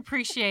so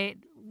appreciate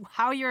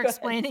how you're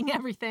explaining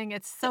everything.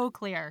 It's so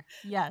clear.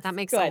 Yes. That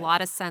makes a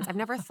lot of sense. I've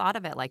never thought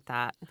of it like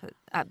that.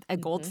 A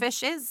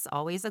goldfish is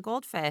always a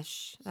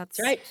goldfish. That's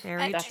right.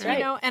 Very That's true.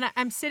 right. And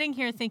I'm sitting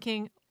here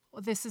thinking,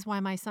 well, this is why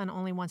my son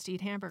only wants to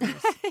eat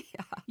hamburgers.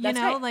 That's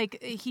right.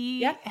 Like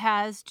he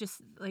has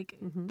just like,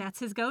 that's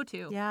his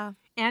go-to. Yeah.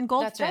 And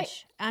goldfish.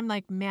 That's right. I'm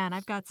like, man,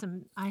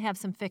 I have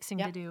some fixing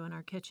to do in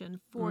our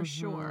kitchen for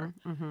sure.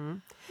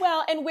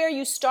 Well, and where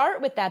you start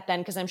with that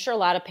then, because I'm sure a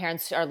lot of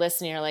parents are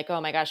listening are like,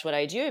 oh my gosh, what do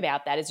I do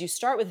about that? Is you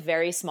start with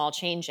very small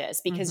changes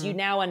because you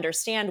now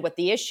understand what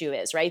the issue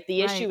is, right?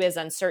 The issue is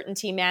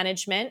uncertainty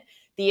management.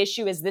 The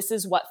issue is this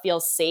is what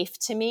feels safe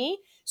to me.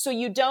 So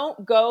you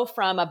don't go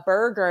from a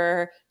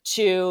burger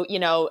to,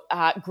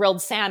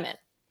 grilled salmon,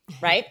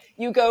 right?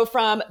 You go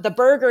from the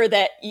burger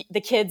that the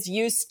kids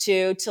used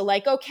to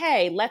like,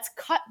 okay, let's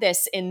cut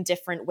this in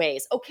different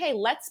ways. Okay,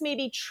 let's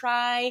maybe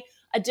try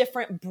a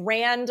different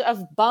brand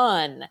of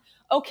bun.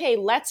 Okay,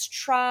 let's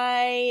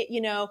try,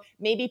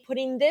 maybe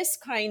putting this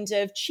kind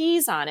of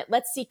cheese on it.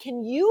 Let's see,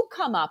 can you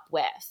come up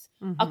with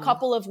a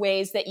couple of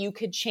ways that you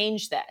could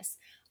change this?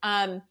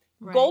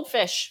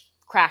 Goldfish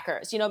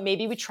crackers,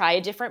 maybe we try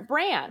a different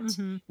brand.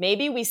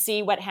 Maybe we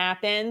see what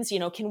happens,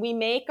 can we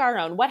make our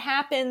own? What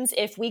happens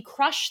if we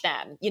crush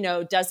them?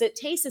 Does it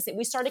taste the same?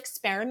 We start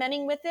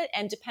experimenting with it,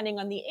 and depending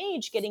on the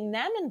age, getting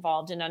them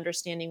involved in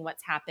understanding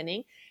what's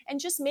happening and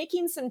just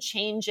making some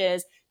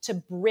changes to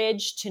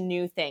bridge to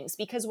new things.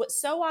 Because what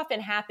so often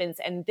happens,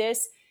 and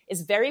this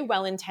is very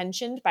well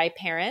intentioned by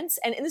parents,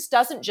 and this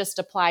doesn't just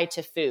apply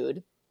to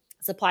food,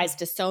 this applies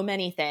to so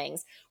many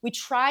things. We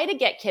try to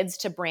get kids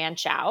to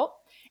branch out,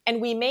 and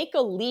we make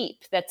a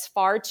leap that's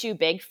far too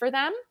big for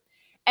them.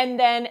 And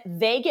then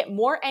they get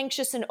more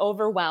anxious and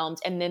overwhelmed,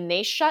 and then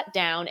they shut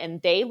down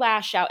and they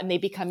lash out and they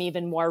become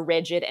even more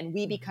rigid, and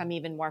we become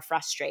even more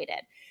frustrated.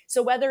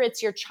 So whether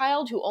it's your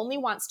child who only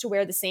wants to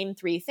wear the same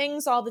 3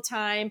 things all the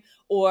time,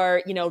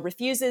 or,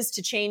 refuses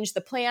to change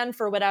the plan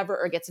for whatever,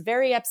 or gets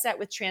very upset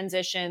with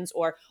transitions,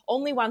 or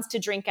only wants to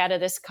drink out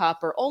of this cup,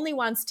 or only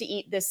wants to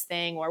eat this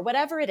thing, or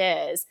whatever it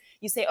is,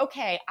 you say,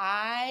 okay,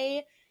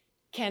 I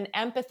can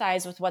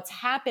empathize with what's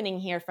happening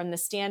here from the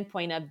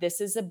standpoint of this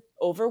is an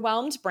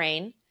overwhelmed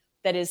brain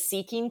that is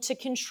seeking to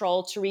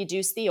control to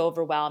reduce the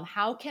overwhelm.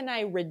 How can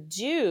I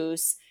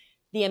reduce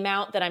the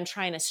amount that I'm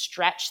trying to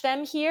stretch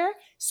them here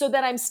so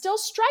that I'm still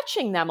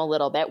stretching them a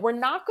little bit? We're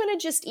not going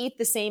to just eat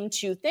the same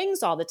 2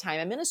 things all the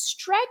time. I'm going to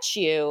stretch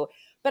you,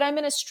 but I'm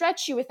going to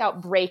stretch you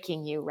without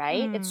breaking you,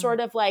 right? It's sort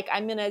of like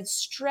I'm going to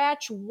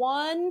stretch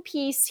one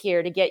piece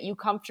here to get you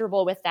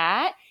comfortable with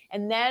that.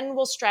 And then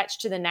we'll stretch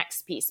to the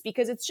next piece,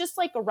 because it's just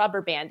like a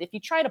rubber band. If you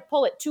try to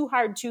pull it too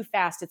hard, too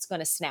fast, it's going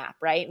to snap,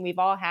 right? And we've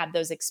all had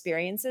those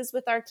experiences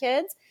with our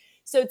kids.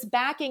 So it's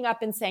backing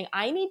up and saying,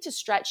 I need to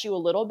stretch you a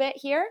little bit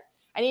here.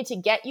 I need to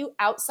get you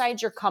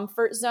outside your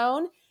comfort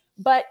zone,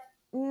 but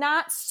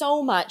not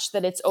so much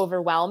that it's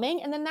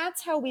overwhelming. And then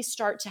that's how we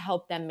start to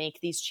help them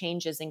make these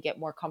changes and get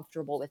more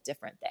comfortable with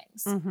different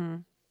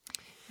things.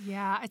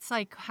 Yeah, it's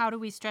like, how do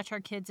we stretch our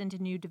kids into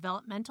new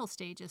developmental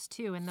stages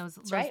too, and those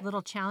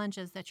little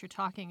challenges that you're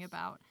talking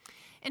about.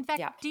 In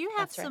fact, do you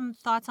have some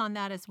thoughts on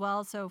that as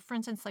well? So, for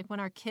instance, like when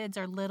our kids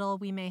are little,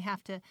 we may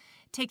have to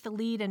take the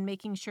lead in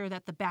making sure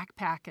that the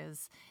backpack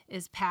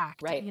is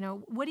packed. Right.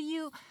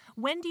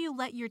 When do you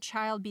let your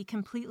child be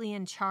completely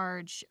in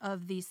charge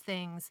of these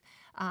things?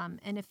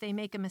 And if they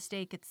make a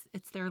mistake,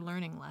 it's their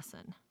learning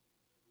lesson.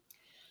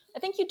 I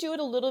think you do it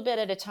a little bit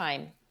at a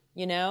time.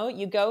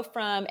 You go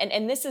from,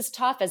 and this is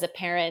tough as a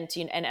parent,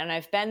 and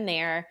I've been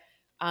there.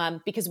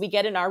 because we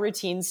get in our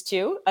routines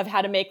too of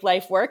how to make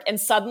life work. And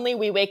suddenly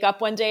we wake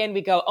up one day and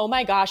we go, oh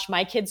my gosh,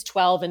 my kid's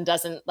 12 and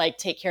doesn't like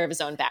take care of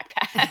his own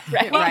backpack.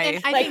 Right. Well, Right.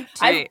 and I Like, think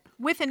too,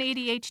 with an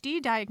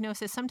ADHD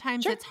diagnosis,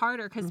 sometimes Sure. it's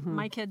harder because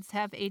my kids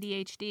have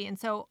ADHD. And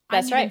so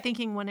That's I'm even right.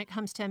 thinking when it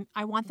comes to,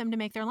 I want them to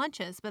make their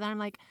lunches, but I'm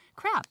like,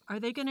 crap, are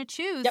they going to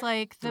choose Yep.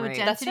 like the Right.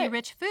 That's right.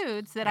 density-rich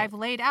foods that I've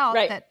laid out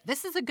Right. that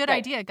this is a good Right.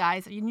 idea,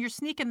 guys, and you're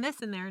sneaking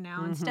this in there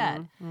now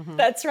instead.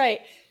 That's right.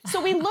 So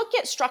we look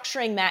at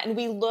structuring that, and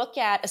we look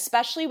at,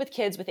 especially with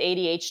kids with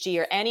ADHD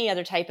or any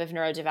other type of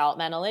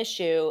neurodevelopmental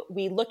issue,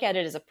 we look at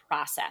it as a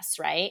process,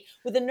 right?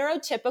 With a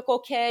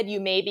neurotypical kid, you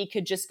maybe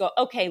could just go,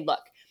 okay, look,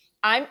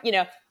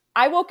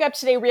 I woke up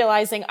today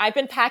realizing I've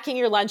been packing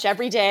your lunch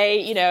every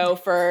day,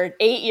 for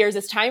 8 years.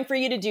 It's time for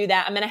you to do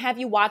that. I'm going to have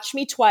you watch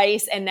me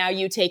twice, and now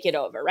you take it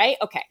over, right?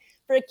 Okay.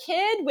 For a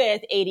kid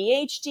with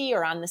ADHD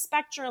or on the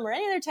spectrum or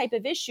any other type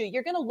of issue,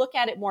 you're going to look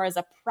at it more as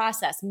a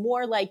process,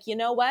 more like, you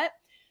know what?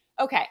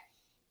 Okay,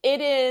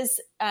 it is,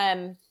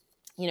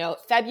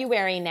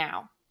 February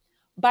now.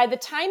 By the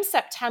time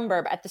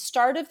September, at the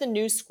start of the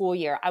new school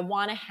year, I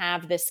want to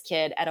have this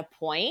kid at a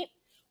point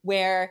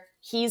where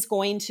he's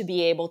going to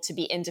be able to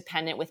be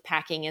independent with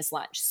packing his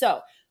lunch.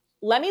 So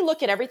let me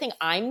look at everything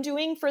I'm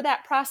doing for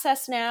that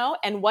process now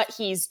and what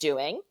he's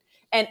doing.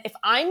 And if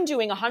I'm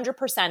doing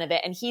 100% of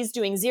it and he's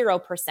doing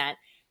 0%,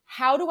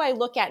 how do I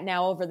look at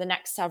now over the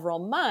next several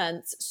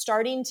months,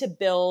 starting to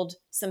build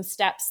some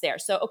steps there?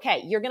 So,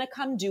 okay, you're going to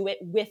come do it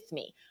with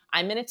me.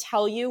 I'm going to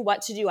tell you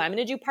what to do. I'm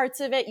going to do parts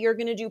of it. You're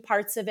going to do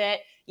parts of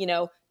it.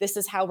 This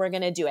is how we're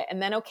going to do it.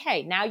 And then,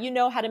 okay, now you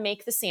know how to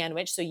make the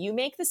sandwich. So you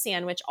make the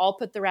sandwich. I'll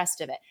put the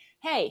rest of it.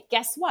 Hey,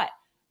 guess what?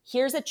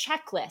 Here's a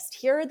checklist.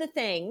 Here are the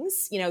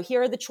things,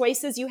 here are the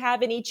choices you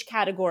have in each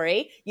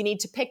category. You need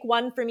to pick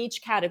one from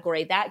each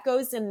category. That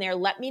goes in there.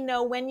 Let me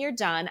know when you're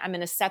done. I'm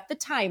going to set the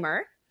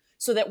timer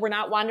so that we're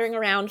not wandering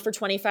around for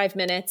 25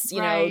 minutes,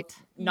 not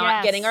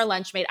Yes. getting our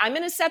lunch made. I'm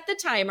going to set the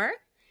timer.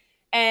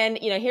 And,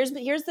 here's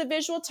the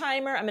visual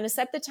timer. I'm going to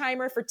set the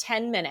timer for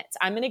 10 minutes.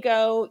 I'm going to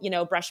go,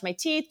 brush my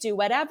teeth, do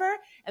whatever.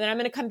 And then I'm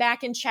going to come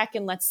back and check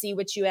and let's see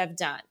what you have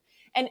done.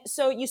 And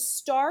so you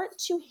start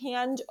to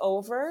hand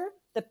over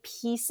the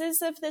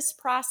pieces of this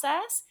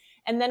process.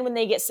 And then when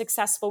they get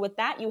successful with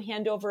that, you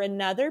hand over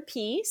another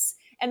piece.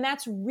 And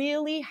that's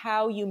really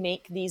how you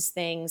make these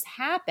things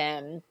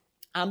happen.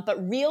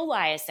 But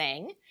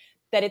realizing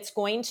that it's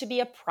going to be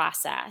a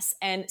process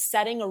and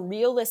setting a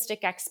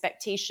realistic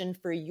expectation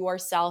for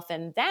yourself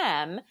and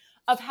them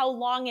of how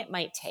long it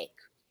might take.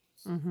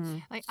 Mm-hmm.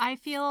 Like I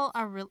feel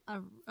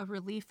a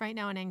relief right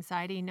now and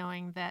anxiety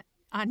knowing that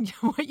on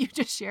what you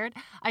just shared,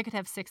 I could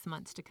have 6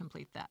 months to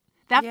complete that.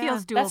 That Yeah,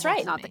 feels doable. that's right.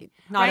 To Not, me.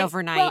 not Right?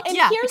 overnight. Well, and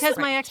Yeah, here's because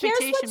what- my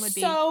expectation would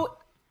be.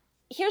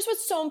 Here's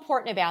what's so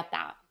important about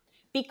that.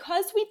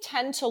 Because we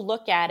tend to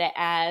look at it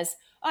as,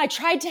 I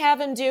tried to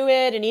have him do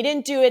it and he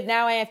didn't do it,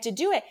 now I have to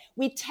do it.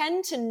 We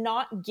tend to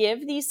not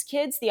give these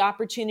kids the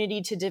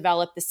opportunity to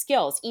develop the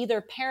skills.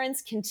 Either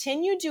parents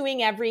continue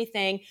doing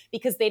everything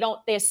because they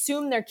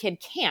assume their kid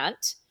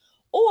can't,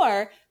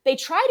 or they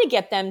try to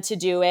get them to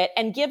do it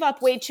and give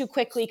up way too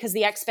quickly because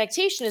the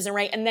expectation isn't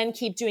right and then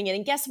keep doing it.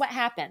 And guess what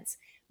happens?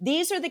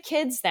 These are the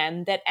kids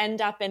then that end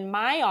up in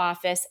my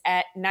office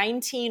at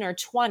 19 or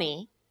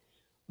 20,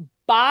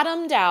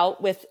 bottomed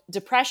out with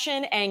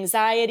depression,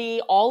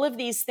 anxiety, all of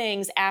these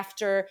things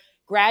after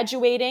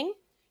graduating,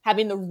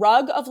 having the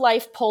rug of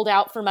life pulled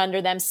out from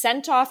under them,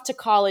 sent off to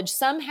college,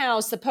 somehow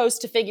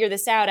supposed to figure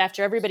this out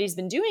after everybody's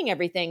been doing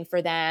everything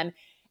for them.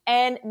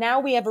 And now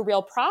we have a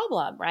real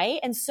problem, right?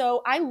 And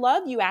so I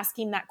love you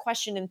asking that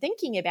question and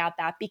thinking about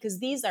that, because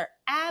these are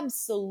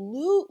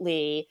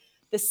absolutely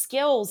the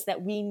skills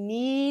that we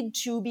need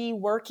to be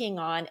working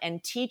on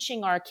and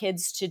teaching our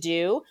kids to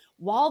do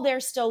while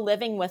they're still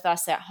living with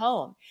us at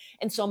home.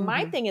 And so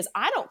my thing is,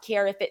 I don't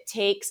care if it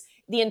takes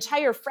the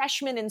entire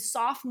freshman and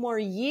sophomore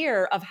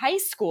year of high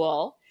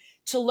school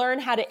to learn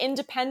how to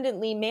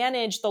independently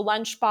manage the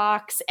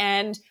lunchbox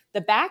and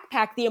the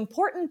backpack. The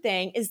important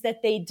thing is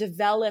that they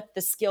develop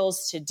the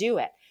skills to do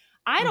it.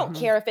 I don't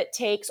care if it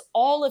takes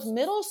all of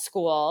middle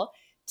school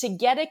to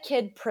get a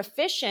kid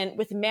proficient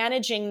with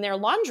managing their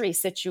laundry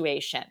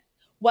situation.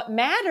 What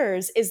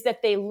matters is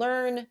that they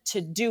learn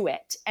to do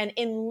it. And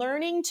in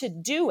learning to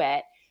do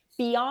it,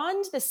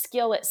 beyond the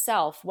skill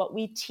itself, what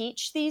we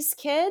teach these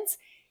kids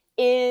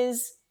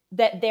is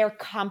that they're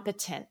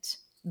competent,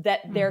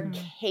 that they're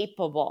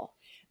capable,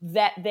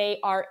 that they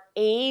are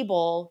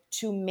able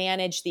to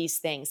manage these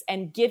things.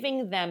 And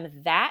giving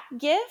them that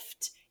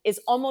gift is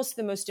almost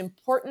the most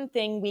important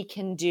thing we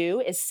can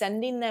do, is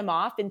sending them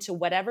off into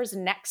whatever's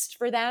next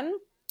for them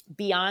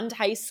beyond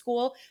high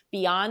school,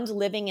 beyond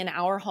living in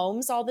our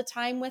homes all the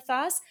time with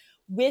us,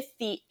 with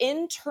the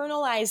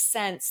internalized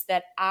sense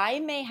that I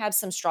may have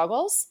some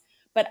struggles,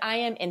 but I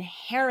am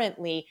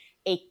inherently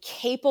a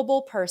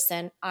capable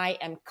person. I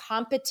am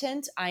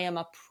competent. I am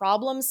a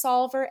problem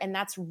solver. And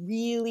that's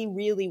really,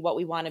 really what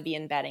we want to be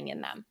embedding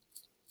in them.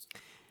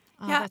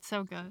 Oh, Yeah. that's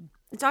so good.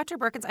 Dr.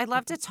 Buerkens, I'd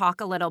love to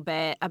talk a little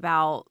bit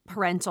about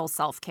parental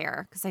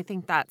self-care because I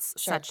think that's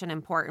Sure. such an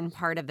important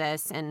part of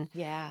this. And,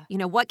 Yeah.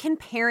 what can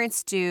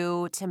parents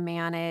do to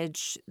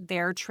manage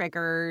their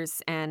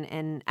triggers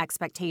and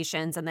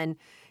expectations and then,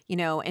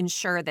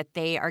 ensure that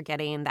they are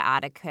getting the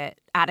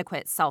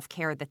adequate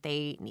self-care that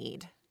they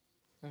need?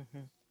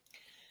 hmm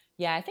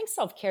Yeah, I think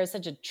self-care is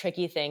such a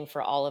tricky thing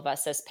for all of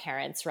us as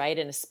parents, right?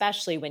 And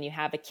especially when you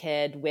have a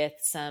kid with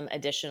some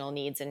additional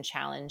needs and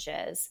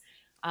challenges.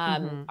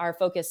 Mm-hmm. Our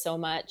focus so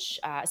much,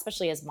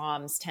 especially as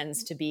moms,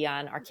 tends to be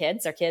on our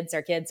kids, our kids,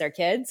 our kids, our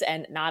kids,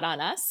 and not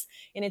on us.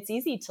 And it's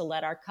easy to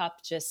let our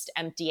cup just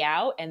empty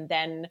out, and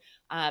then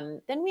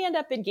we end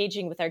up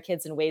engaging with our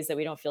kids in ways that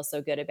we don't feel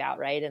so good about,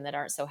 right? And that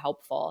aren't so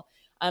helpful.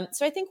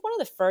 So I think one of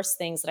the first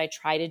things that I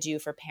try to do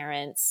for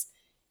parents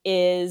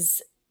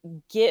is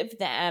give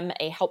them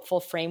a helpful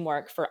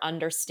framework for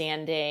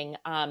understanding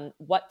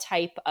what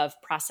type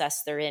of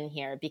process they're in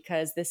here,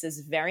 because this is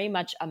very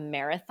much a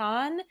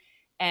marathon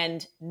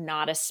and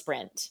not a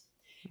sprint.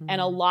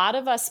 And a lot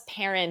of us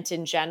parent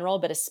in general,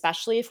 but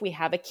especially if we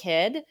have a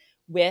kid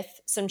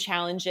with some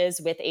challenges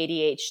with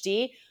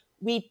ADHD,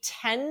 we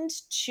tend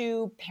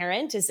to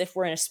parent as if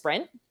we're in a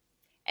sprint,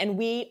 and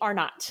we are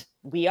not.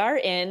 We are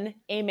in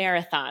a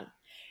marathon.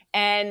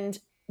 And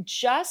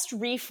just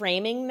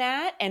reframing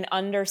that and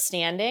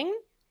understanding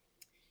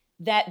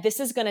that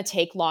this is going to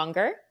take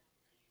longer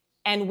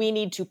and we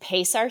need to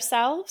pace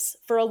ourselves.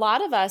 For a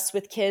lot of us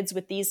with kids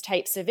with these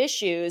types of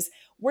issues,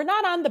 we're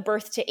not on the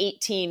birth to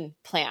 18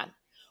 plan.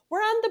 We're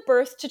on the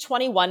birth to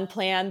 21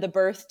 plan, the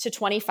birth to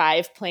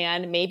 25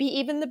 plan, maybe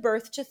even the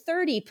birth to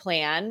 30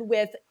 plan,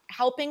 with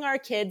helping our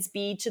kids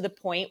be to the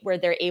point where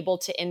they're able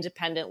to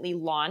independently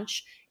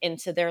launch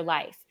into their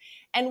life.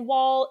 And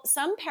while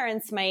some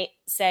parents might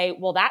say,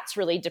 well, that's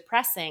really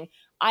depressing,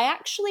 I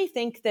actually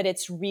think that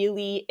it's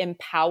really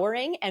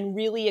empowering and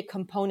really a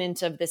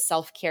component of the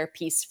self-care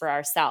piece for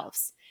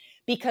ourselves.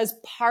 Because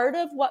part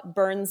of what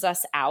burns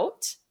us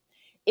out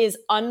is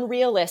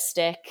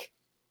unrealistic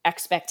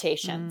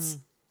expectations.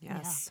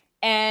 Yes.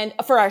 And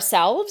for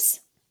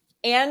ourselves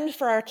and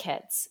for our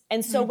kids.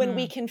 And so when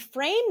we can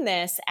frame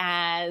this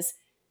as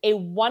a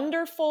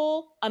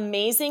wonderful,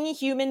 amazing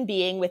human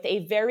being with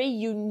a very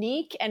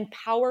unique and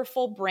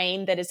powerful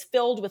brain that is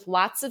filled with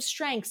lots of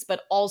strengths,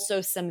 but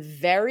also some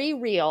very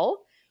real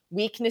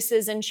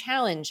weaknesses and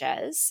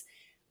challenges,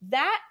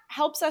 that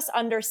helps us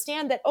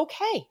understand that,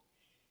 okay,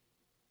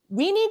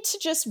 we need to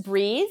just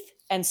breathe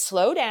and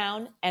slow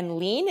down and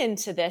lean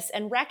into this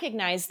and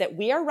recognize that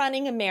we are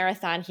running a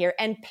marathon here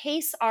and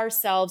pace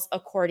ourselves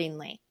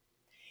accordingly.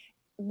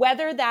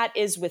 Whether that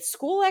is with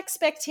school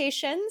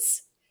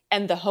expectations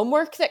and the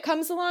homework that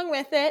comes along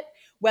with it,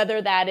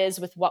 whether that is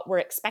with what we're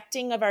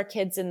expecting of our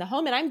kids in the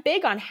home. And I'm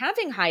big on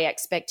having high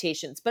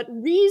expectations, but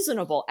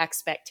reasonable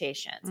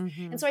expectations.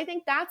 And so I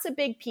think that's a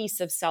big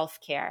piece of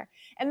self-care.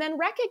 And then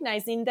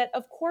recognizing that,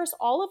 of course,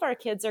 all of our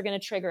kids are going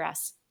to trigger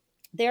us.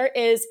 There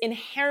is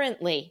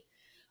inherently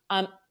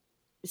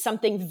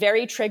something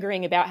very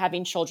triggering about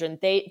having children.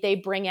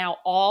 They bring out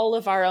all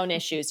of our own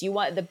issues. You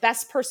want the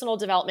best personal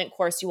development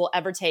course you will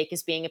ever take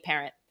is being a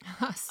parent.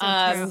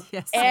 So true.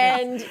 Yes.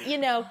 And,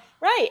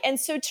 right. And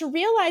so to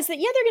realize that,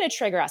 they're going to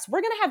trigger us.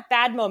 We're going to have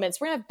bad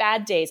moments. We're going to have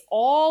bad days.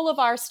 All of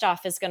our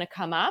stuff is going to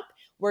come up.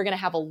 We're going to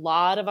have a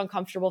lot of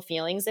uncomfortable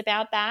feelings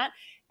about that.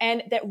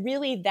 And that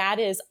really, that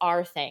is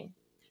our thing.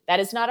 That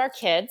is not our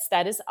kids.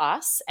 That is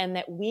us. And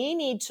that we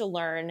need to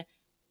learn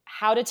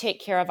how to take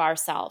care of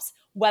ourselves,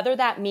 whether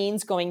that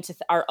means going to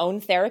our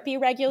own therapy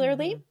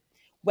regularly,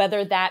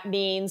 whether that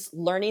means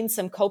learning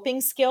some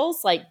coping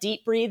skills like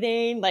deep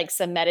breathing, like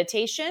some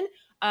meditation,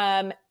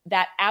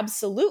 that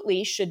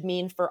absolutely should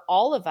mean for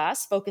all of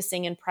us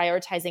focusing and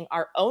prioritizing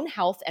our own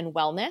health and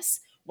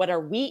wellness. What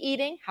are we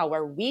eating? How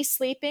are we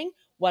sleeping?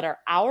 What are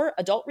our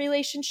adult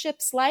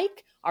relationships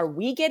like? Are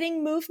we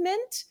getting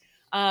movement?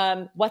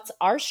 What's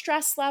our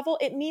stress level?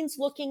 It means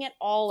looking at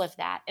all of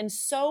that. And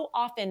so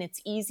often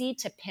it's easy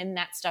to pin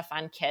that stuff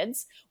on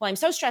kids. Well, I'm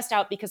so stressed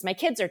out because my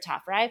kids are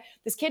tough, right?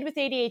 This kid with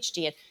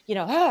ADHD,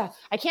 and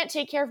I can't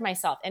take care of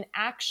myself. And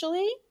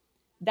actually,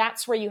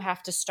 that's where you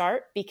have to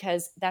start,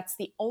 because that's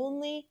the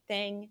only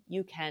thing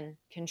you can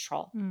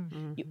control.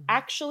 You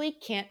actually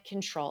can't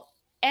control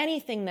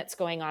anything that's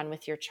going on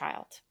with your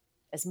child,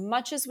 as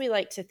much as we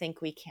like to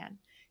think we can.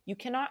 You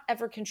cannot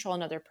ever control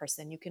another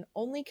person. You can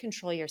only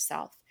control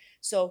yourself.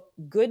 So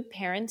good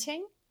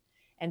parenting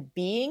and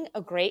being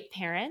a great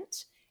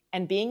parent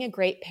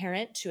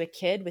to a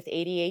kid with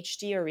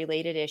ADHD or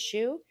related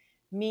issue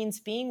means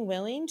being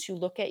willing to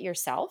look at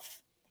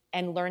yourself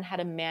and learn how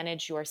to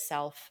manage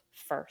yourself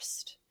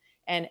first.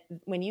 And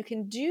when you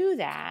can do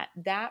that,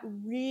 that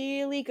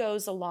really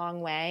goes a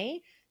long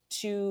way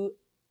to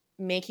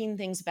making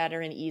things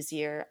better and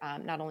easier,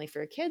 not only for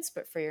your kids,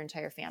 but for your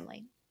entire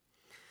family.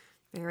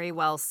 Very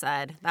well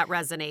said. That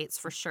resonates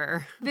for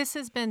sure. This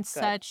has been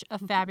such a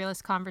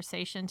fabulous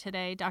conversation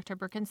today, Dr.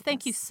 Buerkens.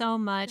 Thank you so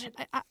much.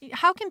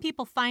 How can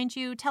people find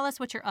you? Tell us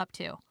what you're up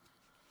to.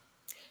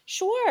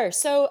 Sure.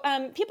 So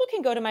people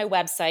can go to my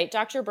website,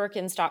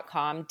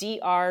 drbuerkens.com,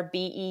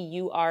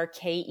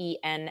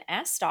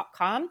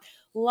 drbeurkens.com.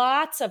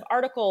 Lots of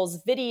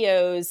articles,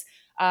 videos,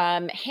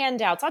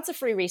 handouts, lots of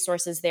free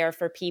resources there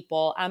for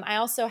people. I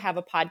also have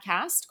a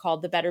podcast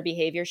called The Better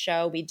Behavior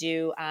Show. We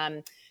do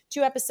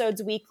 2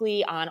 episodes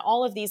weekly on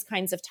all of these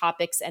kinds of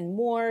topics and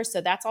more.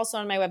 So that's also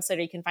on my website,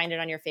 or you can find it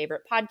on your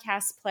favorite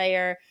podcast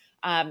player.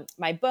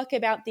 My book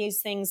about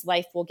these things,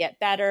 Life Will Get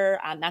Better.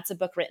 That's a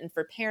book written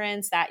for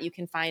parents that you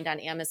can find on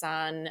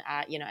Amazon,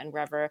 and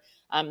wherever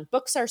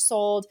books are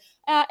sold.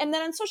 And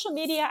then on social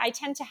media, I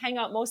tend to hang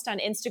out most on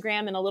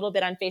Instagram and a little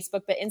bit on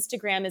Facebook, but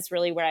Instagram is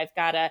really where I've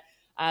got a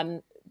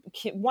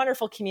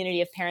wonderful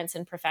community of parents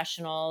and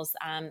professionals.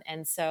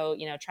 And so,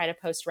 try to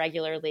post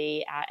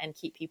regularly and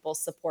keep people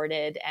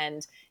supported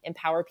and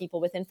empower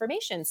people with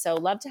information. So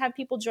love to have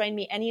people join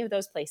me any of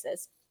those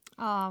places.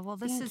 Oh, well,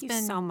 this has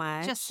been so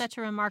much. Just such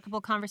a remarkable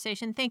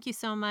conversation. Thank you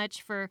so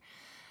much for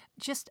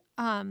just,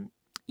 you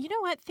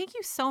know what? Thank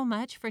you so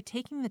much for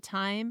taking the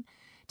time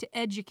to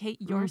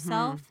educate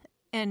yourself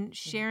and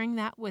sharing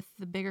that with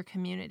the bigger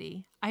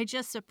community. I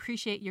just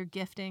appreciate your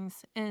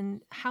giftings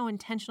and how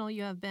intentional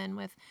you have been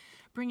with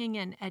bringing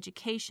in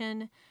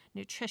education,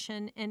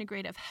 nutrition,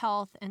 integrative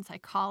health, and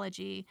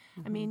psychology.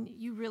 I mean,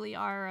 you really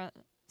are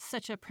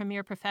such a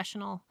premier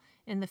professional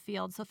in the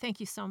field. So thank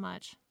you so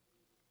much.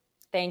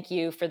 Thank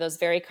you for those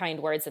very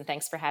kind words, and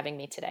thanks for having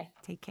me today.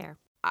 Take care.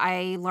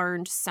 I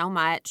learned so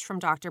much from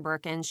Dr.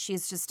 Buerkens.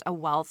 She's just a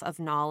wealth of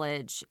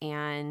knowledge,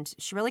 and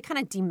she really kind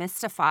of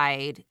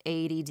demystified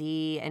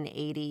ADD and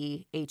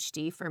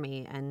ADHD for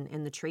me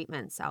and the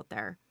treatments out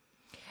there.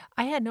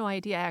 I had no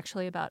idea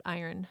actually about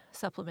iron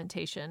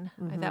supplementation.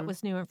 That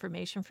was new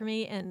information for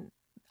me, and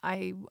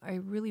I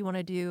really want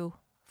to do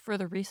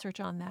further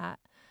research on that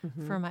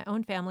for my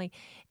own family.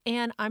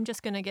 And I'm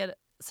just going to get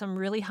some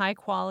really high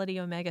quality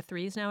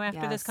omega-3s now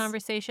after this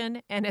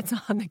conversation, and it's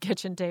on the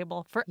kitchen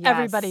table for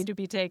everybody to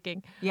be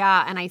taking.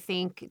 Yeah, and I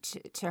think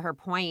to her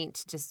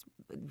point, just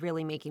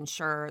really making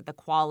sure the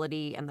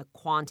quality and the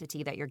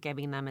quantity that you're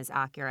giving them is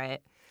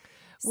accurate.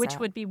 Which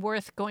would be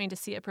worth going to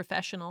see a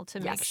professional to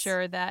make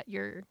sure that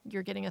you're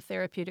getting a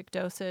therapeutic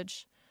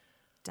dosage.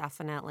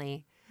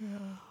 Definitely. Yeah.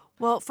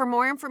 Well, for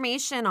more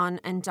information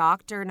on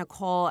Dr.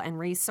 Nicole and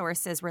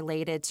resources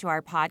related to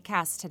our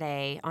podcast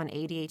today on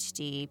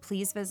ADHD,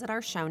 please visit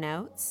our show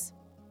notes.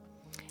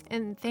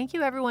 And thank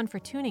you, everyone, for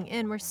tuning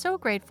in. We're so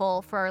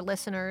grateful for our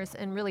listeners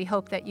and really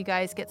hope that you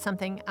guys get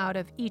something out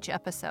of each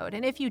episode.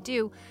 And if you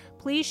do,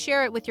 please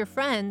share it with your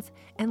friends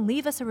and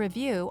leave us a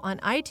review on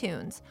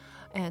iTunes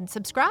and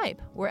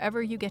subscribe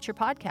wherever you get your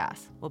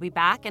podcasts. We'll be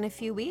back in a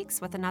few weeks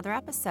with another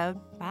episode.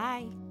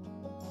 Bye.